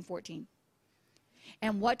 13 and 14.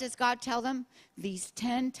 And what does God tell them? These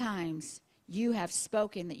 10 times you have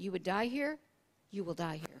spoken that you would die here, you will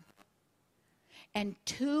die here. And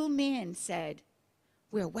 2 men said,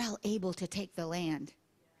 we're well able to take the land.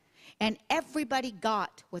 And everybody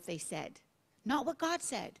got what they said, not what God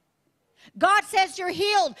said. God says you're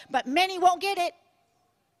healed, but many won't get it.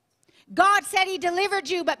 God said he delivered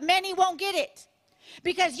you, but many won't get it.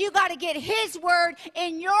 Because you got to get his word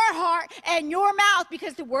in your heart and your mouth,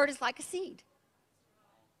 because the word is like a seed.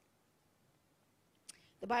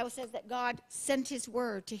 The Bible says that God sent his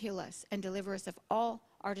word to heal us and deliver us of all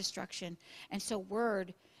our destruction. And so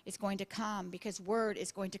word is going to come, because word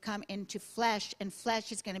is going to come into flesh, and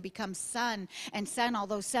flesh is going to become son. And son,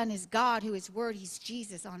 although son is God, who is word, he's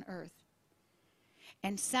Jesus on earth.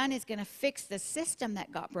 And son is going to fix the system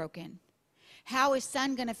that got broken. How is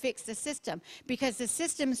son going to fix the system? Because the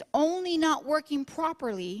system's only not working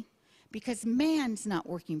properly because man's not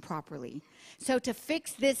working properly. So to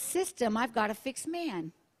fix this system, I've got to fix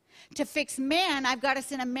man. To fix man, I've got to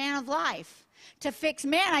send a man of life. To fix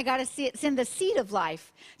man, I got to send the seed of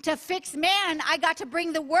life. To fix man, I got to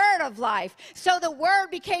bring the word of life. So the word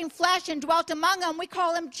became flesh and dwelt among them. We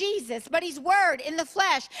call him Jesus, but he's word in the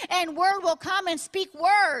flesh. And word will come and speak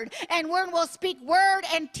word. And word will speak word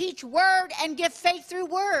and teach word and give faith through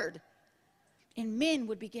word. And men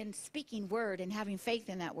would begin speaking word and having faith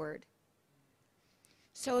in that word.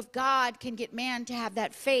 So if God can get man to have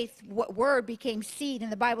that faith, what word became seed.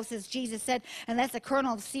 And the Bible says, Jesus said, unless a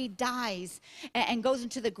kernel of seed dies and goes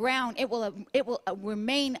into the ground, it will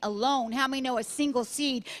remain alone. How many know a single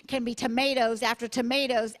seed can be tomatoes after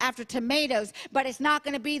tomatoes after tomatoes, but it's not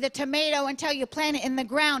going to be the tomato until you plant it in the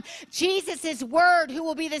ground. Jesus is word, who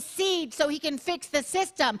will be the seed, so he can fix the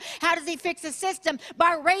system. How does he fix the system?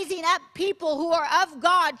 By raising up people who are of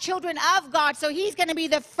God, children of God. So he's going to be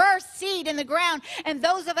the first seed in the ground. And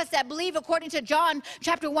those of us that believe, according to John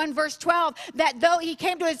chapter 1 verse 12, that though he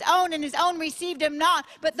came to his own and his own received him not,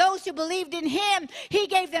 but those who believed in him, he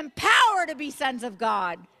gave them power to be sons of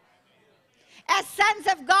God. As sons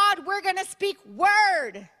of God, we're going to speak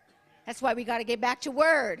word. That's why we got to get back to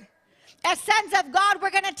word. As sons of God, we're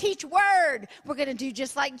going to teach word. We're going to do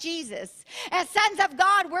just like Jesus. As sons of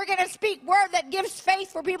God, we're going to speak word that gives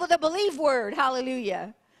faith for people to believe word.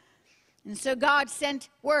 Hallelujah. And so God sent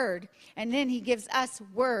word, and then he gives us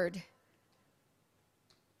word.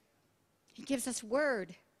 He gives us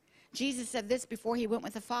word. Jesus said this before he went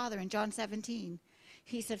with the Father in John 17.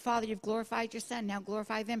 He said, Father, you've glorified your Son, now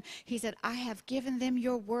glorify them. He said, I have given them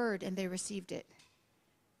your word, and they received it.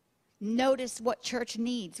 Notice what church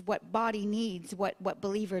needs, what body needs, what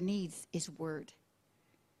believer needs is word.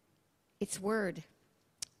 It's word.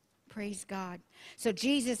 Praise God. So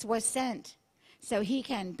Jesus was sent so he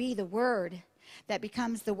can be the word that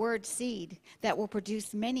becomes the word seed that will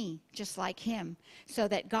produce many just like him, so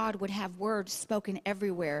that God would have words spoken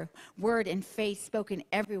everywhere, word and faith spoken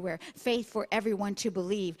everywhere, faith for everyone to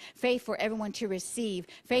believe, faith for everyone to receive,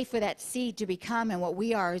 faith for that seed to become. And what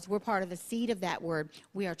we are is we're part of the seed of that word.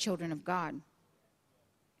 We are children of God.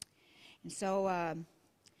 And so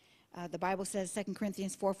the Bible says, 2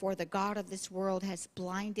 Corinthians 4:4, the God of this world has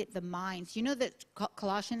blinded the minds. You know that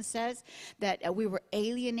Colossians says that we were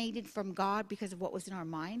alienated from God because of what was in our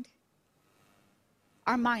mind?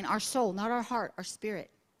 Our mind, our soul, not our heart, our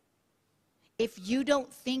spirit. If you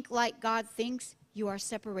don't think like God thinks, you are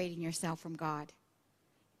separating yourself from God,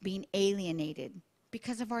 being alienated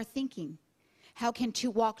because of our thinking. How can two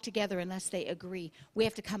walk together unless they agree? We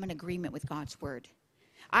have to come in agreement with God's word.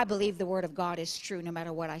 I believe the word of God is true no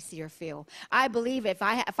matter what I see or feel. I believe if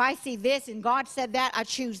I see this and God said that, I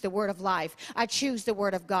choose the word of life. I choose the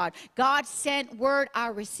word of God. God sent word, I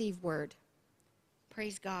receive word.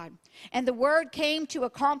 Praise God. And the word came to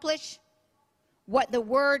accomplish what the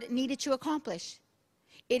word needed to accomplish.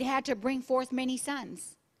 It had to bring forth many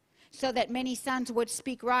sons, so that many sons would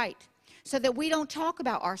speak right, So that we don't talk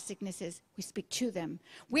about our sicknesses, we speak to them.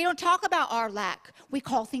 We don't talk about our lack. We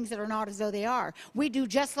call things that are not as though they are. We do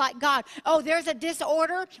just like God. Oh, there's a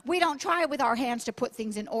disorder. We don't try with our hands to put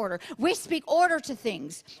things in order. We speak order to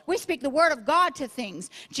things. We speak the word of God to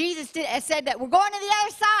things. Jesus said that we're going to the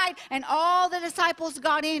other side, and all the disciples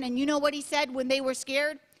got in. And you know what he said when they were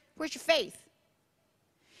scared? Where's your faith?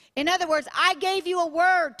 In other words, I gave you a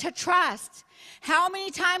word to trust. How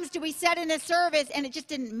many times do we sit in a service and it just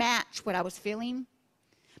didn't match what I was feeling?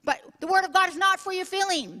 But the word of God is not for your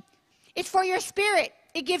feeling. It's for your spirit.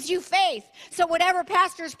 It gives you faith. So whatever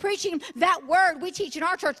pastor is preaching, that word we teach in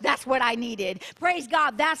our church, that's what I needed. Praise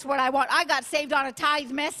God, that's what I want. I got saved on a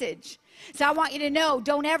tithe message. So I want you to know,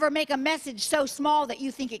 don't ever make a message so small that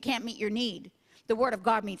you think it can't meet your need. The word of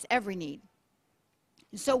God meets every need.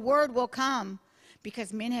 And so word will come.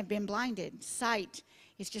 Because men have been blinded. Sight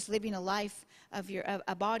is just living a life of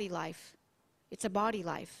a body life. It's a body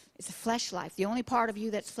life. It's a flesh life. The only part of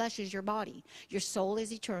you that's flesh is your body. Your soul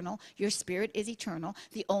is eternal. Your spirit is eternal.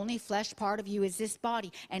 The only flesh part of you is this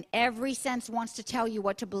body. And every sense wants to tell you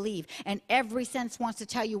what to believe. And every sense wants to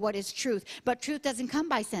tell you what is truth. But truth doesn't come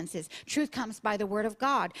by senses. Truth comes by the word of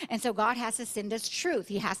God. And so God has to send us truth.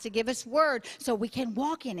 He has to give us word so we can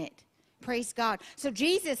walk in it. Praise God. So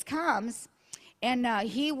Jesus comes. And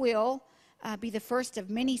he will be the first of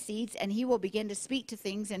many seeds, and he will begin to speak to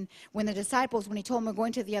things. And when the disciples, when he told them we're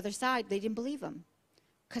going to the other side, they didn't believe him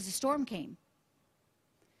because the storm came.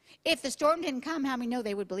 If the storm didn't come, how many know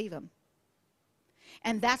they would believe him?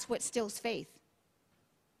 And that's what stills faith.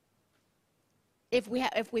 If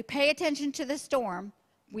we pay attention to the storm,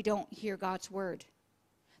 we don't hear God's word.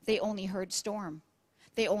 They only heard storm.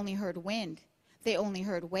 They only heard wind. They only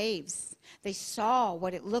heard waves. They saw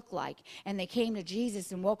what it looked like. And they came to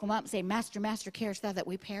Jesus and woke him up and say, Master, Master, carest thou that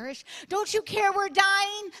we perish? Don't you care we're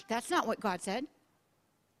dying? That's not what God said.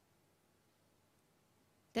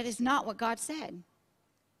 That is not what God said.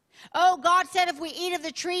 Oh, God said if we eat of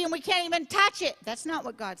the tree and we can't even touch it. That's not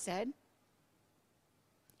what God said.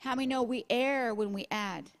 How many know we err when we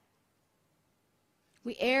add?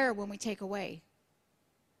 We err when we take away.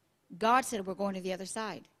 God said we're going to the other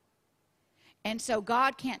side. And so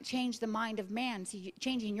God can't change the mind of man. See,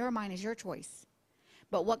 changing your mind is your choice.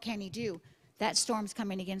 But what can he do? That storm's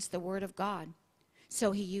coming against the word of God.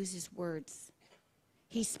 So he uses words.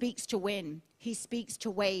 He speaks to wind. He speaks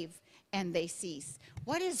to wave, and they cease.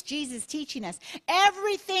 What is Jesus teaching us?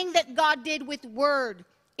 Everything that God did with word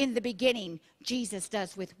in the beginning, Jesus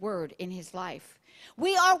does with word in his life.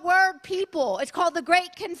 We are word people. It's called the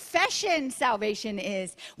Great Confession, salvation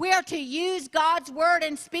is. We are to use God's word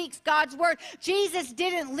and speak God's word. Jesus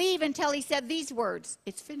didn't leave until he said these words,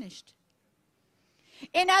 it's finished.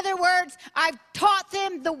 In other words, I've taught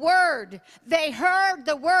them the word. They heard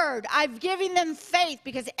the word. I've given them faith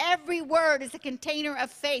because every word is a container of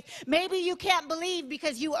faith. Maybe you can't believe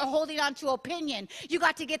because you are holding on to opinion. You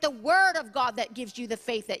got to get the word of God that gives you the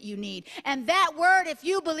faith that you need. And that word, if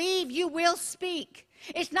you believe, you will speak.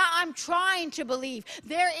 It's not I'm trying to believe.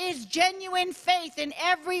 There is genuine faith in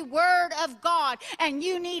every word of God. And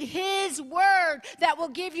you need his word that will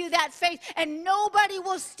give you that faith. And nobody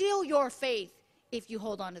will steal your faith if you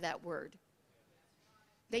hold on to that word.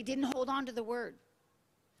 They didn't hold on to the word.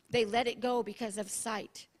 They let it go because of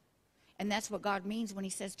sight. And that's what God means when he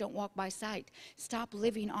says don't walk by sight. Stop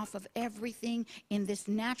living off of everything in this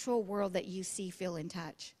natural world that you see, feel, and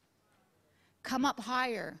touch. Come up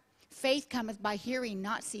higher. Faith cometh by hearing,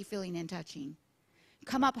 not see, feeling, and touching.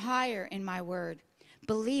 Come up higher in my word.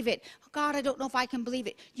 Believe it. God, I don't know if I can believe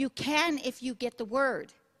it. You can if you get the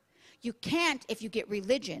word. You can't if you get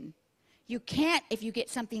religion. You can't if you get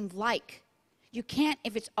something like. You can't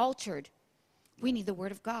if it's altered. We need the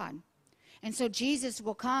word of God. And so Jesus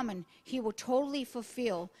will come and he will totally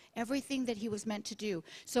fulfill everything that he was meant to do.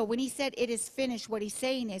 So when he said it is finished, what he's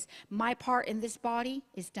saying is my part in this body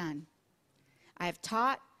is done. I have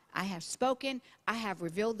taught, I have spoken, I have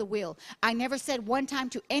revealed the will. I never said one time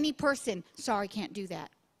to any person, sorry, can't do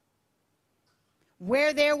that.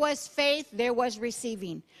 Where there was faith, there was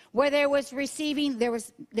receiving. Where there was receiving, there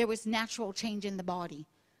was natural change in the body.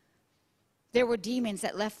 There were demons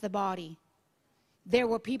that left the body. There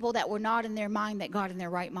were people that were not in their mind that got in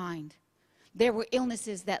their right mind. There were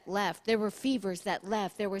illnesses that left. There were fevers that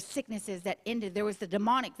left. There were sicknesses that ended. There was the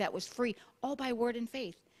demonic that was free, all by word and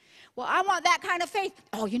faith. Well, I want that kind of faith.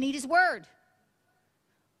 All you need is word.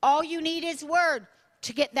 All you need is word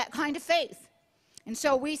to get that kind of faith. And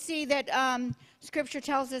so we see that Scripture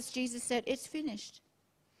tells us, Jesus said, it's finished.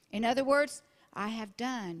 In other words, I have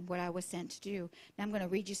done what I was sent to do. Now I'm going to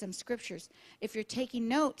read you some scriptures. If you're taking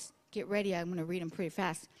notes, get ready. I'm going to read them pretty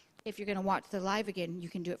fast. If you're going to watch the live again, you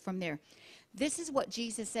can do it from there. This is what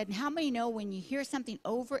Jesus said. And how many know when you hear something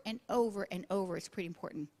over and over and over, it's pretty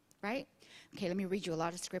important, right? Okay, let me read you a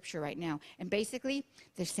lot of scripture right now. And basically,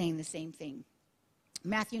 they're saying the same thing.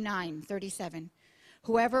 Matthew 9:37.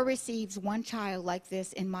 Whoever receives one child like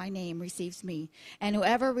this in my name receives me. And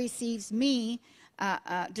whoever receives me,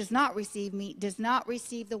 does not receive me, does not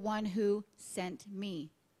receive the one who sent me.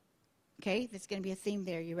 Okay, there's going to be a theme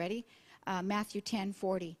there. You ready? Matthew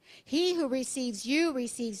 10:40. He who receives you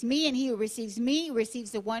receives me, and he who receives me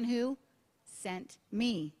receives the one who sent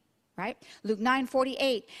me. Right? Luke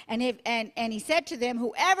 9:48. And he said to them,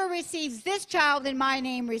 whoever receives this child in my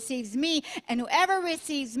name receives me, and whoever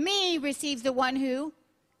receives me receives the one who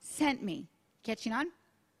sent me. Catching on?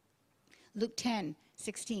 Luke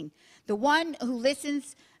 10:16. The one who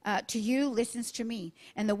listens to you listens to me,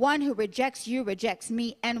 and the one who rejects you rejects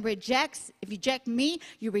me, and rejects, if you reject me,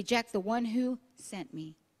 you reject the one who sent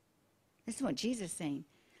me. This is what Jesus is saying.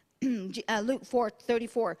 Luke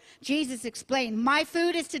 4:34. Jesus explained, my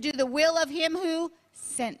food is to do the will of him who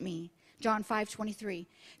sent me. John 5:23.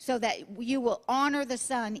 So that you will honor the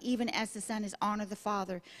Son, even as the Son has honored the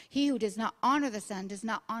Father. He who does not honor the Son does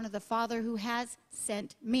not honor the Father who has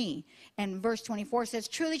sent me. And verse 24 says,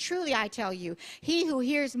 truly, truly, I tell you, he who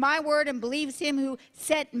hears my word and believes him who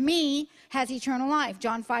sent me has eternal life.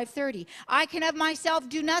 John 5:30. I can of myself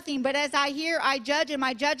do nothing, but as I hear, I judge, and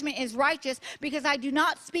my judgment is righteous, because I do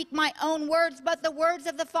not speak my own words, but the words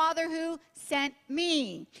of the Father who sent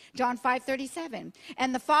me. John 5:37.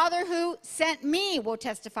 And the Father who sent me will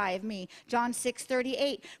testify of me. John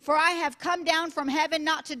 6:38. For I have come down from heaven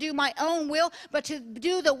not to do my own will, but to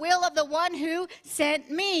do the will of the one who sent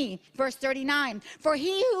me. Verse 39. For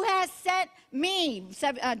he who has sent me,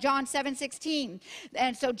 John 7:16.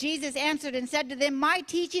 And so Jesus answered and said to them, my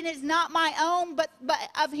teaching is not my own, but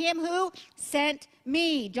of him who sent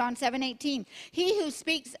me. John 7:18. He who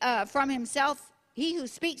speaks from himself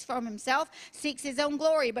seeks his own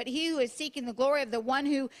glory, but he who is seeking the glory of the one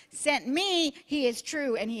who sent me, he is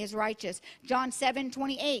true and he is righteous. John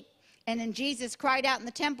 7:28. And then Jesus cried out in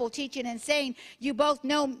the temple, teaching and saying, you both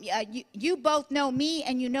know me,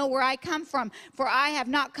 and you know where I come from. For I have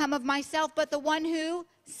not come of myself, but the one who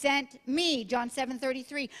sent me. John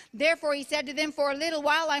 7:33. Therefore he said to them, for a little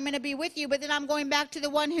while I'm going to be with you, but then I'm going back to the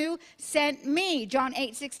one who sent me. John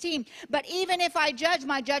 8:16. But even if I judge,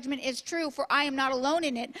 my judgment is true, for I am not alone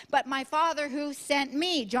in it, but my Father who sent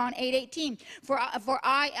me. John 8:18. For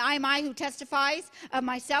I am I who testifies of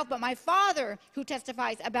myself, but my Father who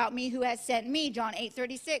testifies about me who has sent me. John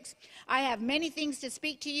 8:36. I have many things to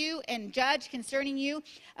speak to you and judge concerning you,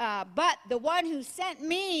 but the one who sent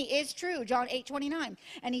me is true. John 8:29.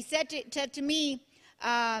 And he said to me,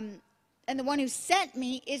 and the one who sent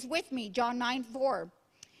me is with me. John 9:4.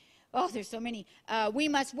 Oh, there's so many. We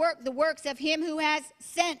must work the works of him who has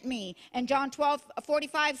sent me. And John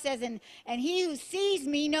 12:45 says, and he who sees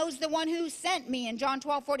me knows the one who sent me. And John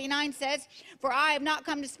 12:49 says, for I have not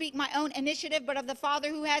come to speak my own initiative, but of the Father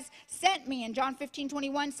who has sent me. And John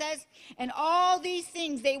 15:21 says, and all these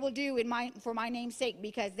things they will do for my name's sake,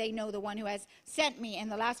 because they know the one who has sent me.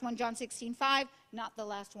 And the last one, John 16:5, not the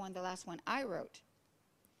last one I wrote.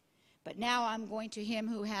 But now I'm going to him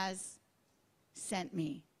who has sent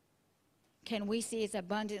me. Can we see it's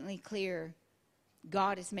abundantly clear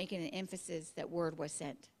God is making an emphasis that word was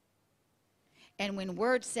sent. And when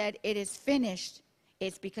word said it is finished,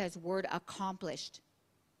 it's because word accomplished.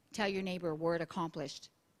 Tell your neighbor, word accomplished.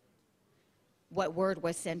 What word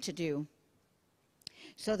was sent to do.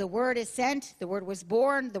 So the word is sent, the word was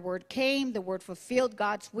born, the word came, the word fulfilled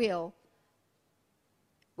God's will.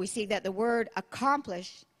 We see that the word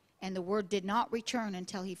accomplished, and the word did not return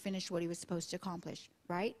until he finished what he was supposed to accomplish,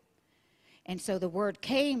 right? And so the word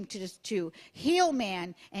came to heal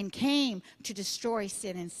man and came to destroy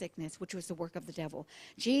sin and sickness, which was the work of the devil.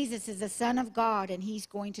 Jesus is the Son of God, and he's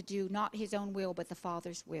going to do not his own will, but the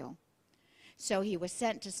Father's will. So he was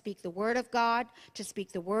sent to speak the word of God, to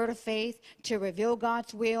speak the word of faith, to reveal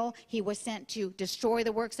God's will. He was sent to destroy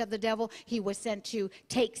the works of the devil. He was sent to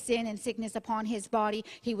take sin and sickness upon his body.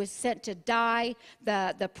 He was sent to die.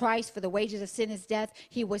 The price for the wages of sin is death.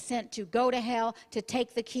 He was sent to go to hell, to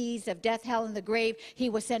take the keys of death, hell, and the grave.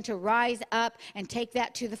 He was sent to rise up and take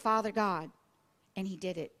that to the Father God. And he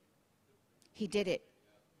did it. He did it.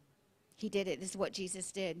 He did it. This is what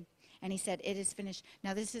Jesus did. And he said, it is finished.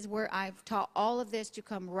 Now, this is where I've taught all of this to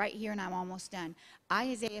come right here, and I'm almost done.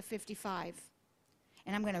 Isaiah 55.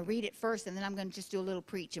 And I'm going to read it first, and then I'm going to just do a little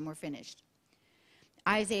preach, and we're finished.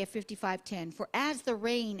 Isaiah 55:10. For as the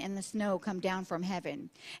rain and the snow come down from heaven,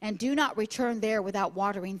 and do not return there without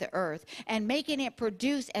watering the earth, and making it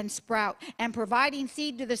produce and sprout, and providing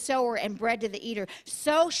seed to the sower and bread to the eater,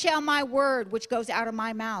 so shall my word which goes out of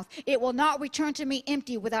my mouth. It will not return to me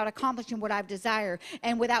empty, without accomplishing what I've desired,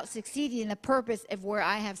 and without succeeding in the purpose of where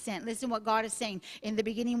I have sent. Listen what God is saying. In the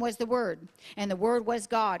beginning was the Word, and the Word was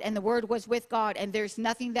God, and the Word was with God, and there's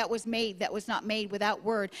nothing that was made that was not made without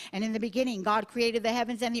Word. And in the beginning God created the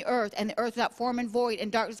heavens and the earth without form and void,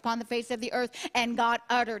 and darkness upon the face of the earth, and God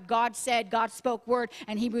uttered, God said, God spoke word.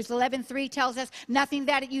 And Hebrews 11:3 tells us nothing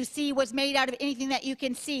that you see was made out of anything that you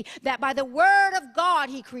can see, that by the word of God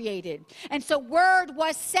he created. And so word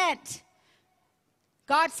was sent.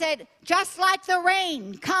 God said, just like the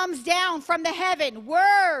rain comes down from the heaven,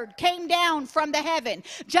 word came down from the heaven.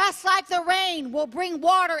 Just like the rain will bring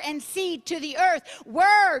water and seed to the earth,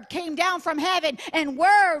 word came down from heaven, and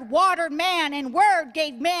word watered man, and word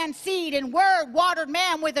gave man seed, and word watered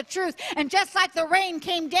man with the truth. And just like the rain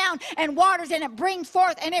came down and waters, and it brings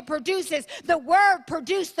forth and it produces, the word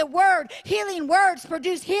produced the word. Healing words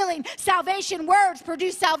produce healing. Salvation words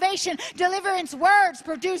produce salvation. Deliverance words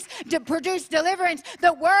produce deliverance.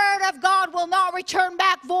 The word of God will not return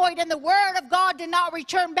back void, and the word of God did not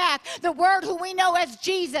return back. The word, who we know as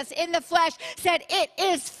Jesus in the flesh, said, it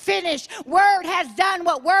is finished. Word has done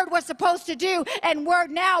what word was supposed to do, and word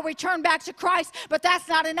now returned back to Christ. But that's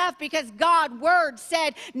not enough, because God, word,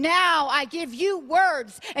 said, now I give you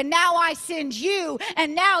words, and now I send you,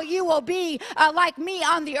 and now you will be like me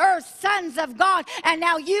on the earth, sons of God. And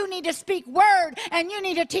now you need to speak word, and you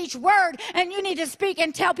need to teach word, and you need to speak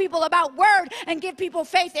and tell people about word, and give people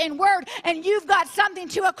faith in word. And you've got something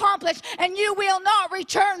to accomplish, and you will not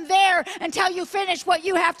return there until you finish what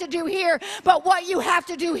you have to do here. But what you have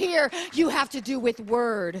to do here, you have to do with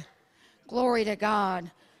word. Glory to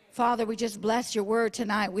God. Father, we just bless your word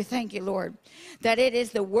tonight. We thank you, Lord, that it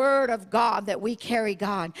is the word of God that we carry,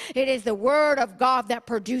 God. It is the word of God that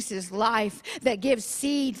produces life, that gives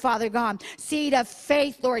seed, Father God, seed of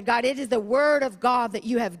faith, Lord God. It is the word of God that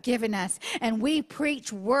you have given us, and we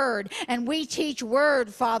preach word, and we teach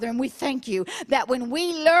word, Father, and we thank you that when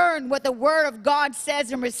we learn what the word of God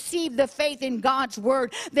says and receive the faith in God's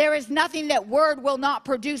word, there is nothing that word will not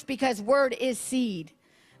produce, because word is seed.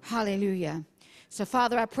 Hallelujah. So,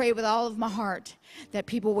 Father, I pray with all of my heart that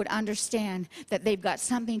people would understand that they've got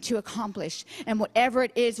something to accomplish. And whatever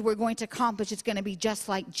it is we're going to accomplish, it's going to be just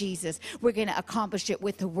like Jesus. We're going to accomplish it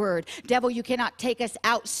with the word. Devil, you cannot take us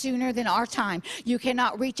out sooner than our time. You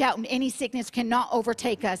cannot reach out, and any sickness cannot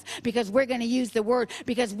overtake us, because we're going to use the word.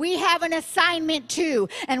 Because we have an assignment too.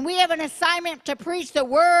 And we have an assignment to preach the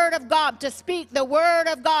word of God, to speak the word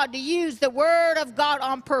of God, to use the word of God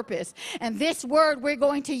on purpose. And this word we're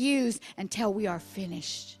going to use until we are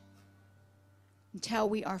finished. Until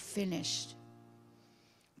we are finished.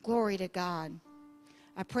 Glory to God.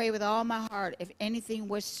 I pray with all my heart, if anything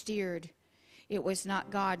was steered, it was not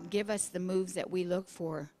God. Give us the moves that we look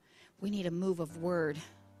for. We need a move of word.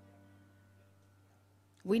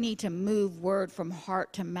 We need to move word from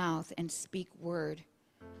heart to mouth and speak word.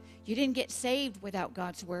 You didn't get saved without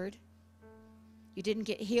God's word. You didn't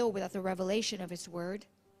get healed without the revelation of his word.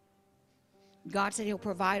 God said he'll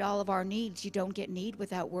provide all of our needs. You don't get need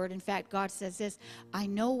without word. In fact, God says this, I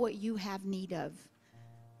know what you have need of.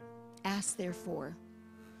 Ask therefore.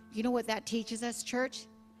 You know what that teaches us, church?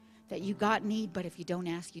 That you got need, but if you don't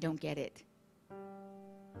ask, you don't get it.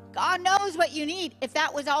 God knows what you need. If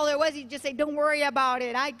that was all there was, he'd just say, don't worry about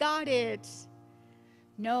it. I got it.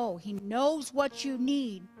 No, he knows what you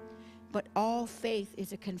need, but all faith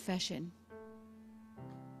is a confession.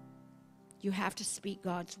 You have to speak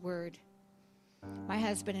God's word. My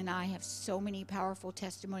husband and I have so many powerful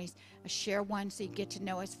testimonies. I share one so you get to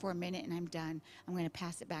know us for a minute, and I'm done. I'm going to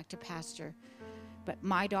pass it back to Pastor. But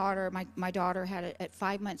my daughter had, at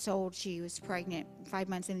 5 months old, she was pregnant, 5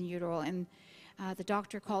 months in the utero, and the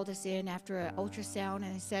doctor called us in after an ultrasound,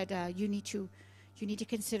 and they said, you need to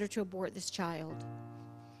consider to abort this child.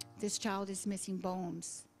 This child is missing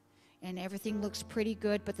bones. And everything looks pretty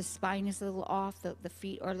good, but the spine is a little off, the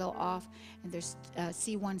feet are a little off, and there's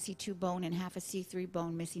C1, C2 bone and half a C3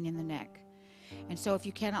 bone missing in the neck. And so if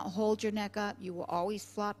you cannot hold your neck up, you will always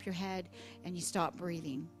flop your head and you stop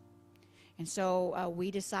breathing. And so we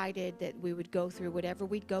decided that we would go through whatever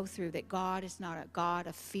we'd go through, that God is not a God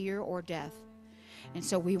of fear or death. And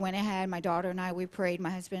so we went ahead, my daughter and I, we prayed, my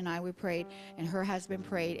husband and I, we prayed, and her husband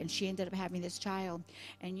prayed, and she ended up having this child.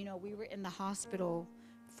 And, you know, we were in the hospital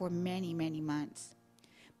for many, many months.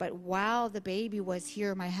 But while the baby was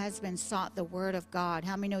here, my husband sought the word of God.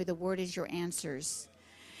 How many know the word is your answers?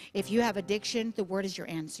 If you have addiction, the word is your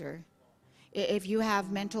answer. If you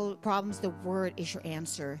have mental problems, the word is your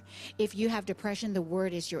answer. If you have depression, the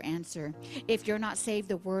word is your answer. If you're not saved,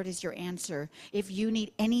 the word is your answer. If you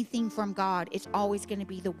need anything from God, it's always going to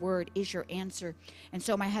be the word is your answer. And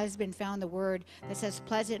so my husband found the word that says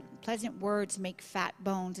pleasant words make fat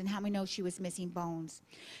bones. And how many know she was missing bones?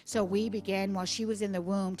 So we began while she was in the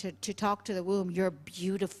womb to talk to the womb. You're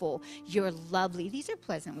beautiful. You're lovely. These are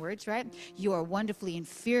pleasant words, right? You are wonderfully and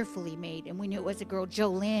fearfully made. And we knew it was a girl,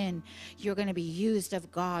 Jolynn. You're going to be used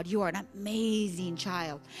of God. You are an amazing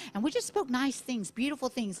child. And we just spoke nice things, beautiful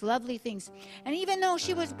things, lovely things. And even though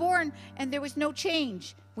she was born and there was no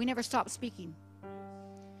change, we never stopped speaking.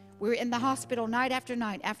 We were in the hospital night after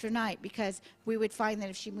night after night because we would find that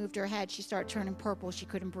if she moved her head, she started turning purple. She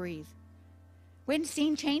couldn't breathe. We hadn't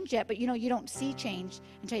seen change yet, but you know, you don't see change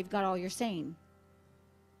until you've got all you're saying.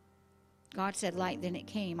 God said light, then it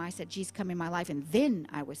came. I said, Jesus, come in my life, and then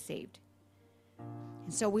I was saved.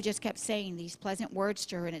 And so we just kept saying these pleasant words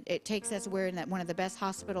to her, and it takes us, we're in one of the best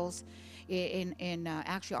hospitals in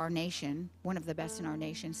actually our nation, one of the best in our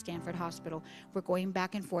nation, Stanford Hospital. We're going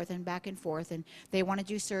back and forth, and they want to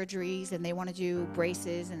do surgeries, and they want to do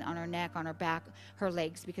braces and on her neck, on her back, her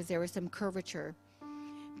legs, because there was some curvature.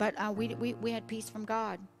 But we had peace from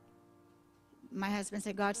God. My husband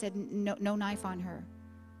said, God said, no knife on her.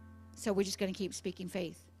 So we're just going to keep speaking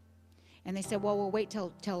faith. And they said, well, we'll wait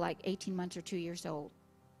till like 18 months or 2 years old.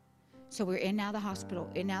 So we're in now the hospital.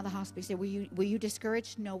 He said, were you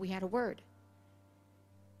discouraged? No, we had a word.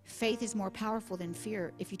 Faith is more powerful than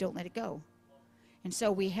fear if you don't let it go. And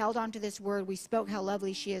so we held on to this word. We spoke how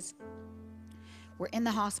lovely she is. We're in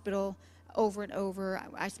the hospital over and over.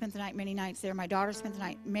 I spent the night many nights there. My daughter spent the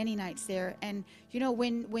night many nights there. And, you know,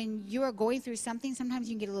 when you are going through something, sometimes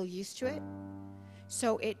you can get a little used to it.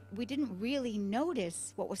 So we didn't really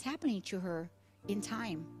notice what was happening to her in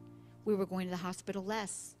time. We were going to the hospital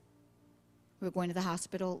less. We were going to the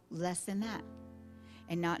hospital less than that.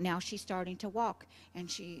 And now she's starting to walk. And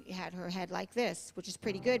she had her head like this, which is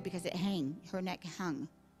pretty good because her neck hung.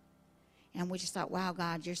 And we just thought, wow,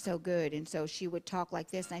 God, you're so good. And so she would talk like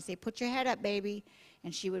this. And I say, put your head up, baby.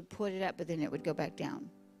 And she would put it up, but then it would go back down.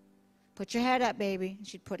 Put your head up, baby. And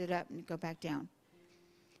she'd put it up and go back down.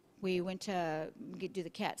 We went to do the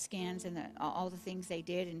CAT scans and all the things they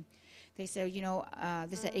did. And they said, you know,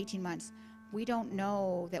 this at 18 months. We don't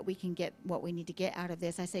know that we can get what we need to get out of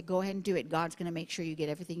this. I said, go ahead and do it. God's going to make sure you get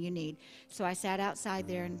everything you need. So I sat outside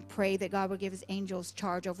there and prayed that God would give his angels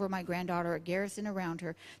charge over my granddaughter, a garrison around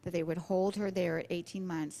her, that they would hold her there at 18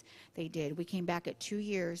 months. They did. We came back at 2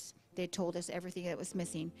 years. They told us everything that was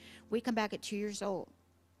missing. We come back at 2 years old.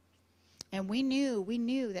 And we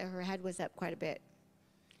knew that her head was up quite a bit.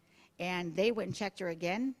 And they went and checked her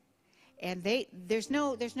again. And there's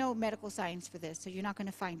no medical science for this, so you're not going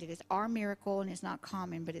to find it. It's our miracle, and it's not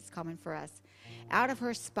common, but it's common for us. Out of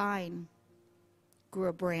her spine grew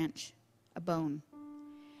a branch, a bone.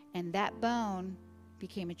 And that bone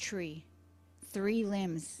became a tree. 3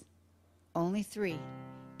 limbs, only 3.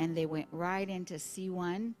 And they went right into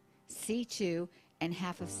C1, C2, and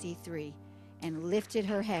half of C3, and lifted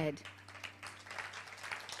her head.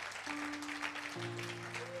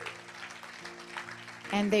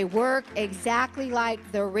 And they work exactly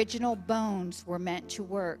like the original bones were meant to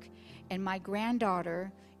work. And my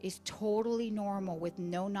granddaughter is totally normal with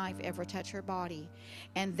no knife ever touch her body.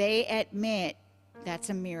 And they admit that's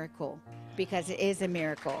a miracle, because it is a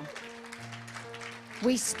miracle.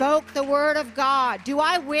 We spoke the word of God. Do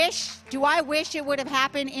I wish it would have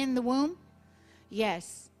happened in the womb?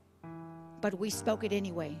 Yes. But we spoke it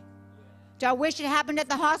anyway. Do I wish it happened at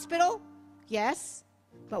the hospital? Yes.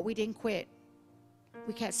 But we didn't quit.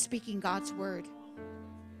 We kept speaking God's word.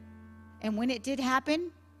 And when it did happen,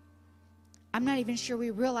 I'm not even sure we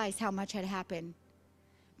realized how much had happened.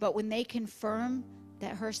 But when they confirmed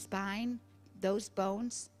that her spine, those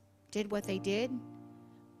bones, did what they did,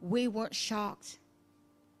 we weren't shocked.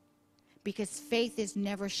 Because faith is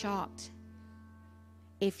never shocked.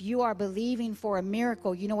 If you are believing for a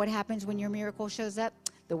miracle, you know what happens when your miracle shows up?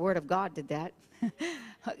 The word of God did that.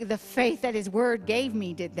 The faith that his word gave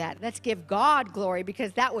me did that. Let's give God glory,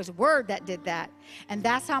 because that was word that did that. And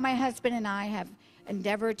that's how my husband and I have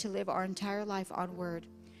endeavored to live our entire life on word.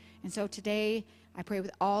 And so today, I pray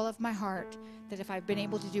with all of my heart that if I've been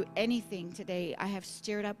able to do anything today, I have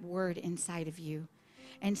stirred up word inside of you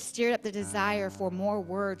and stirred up the desire for more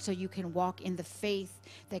word so you can walk in the faith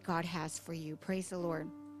that God has for you. Praise the Lord.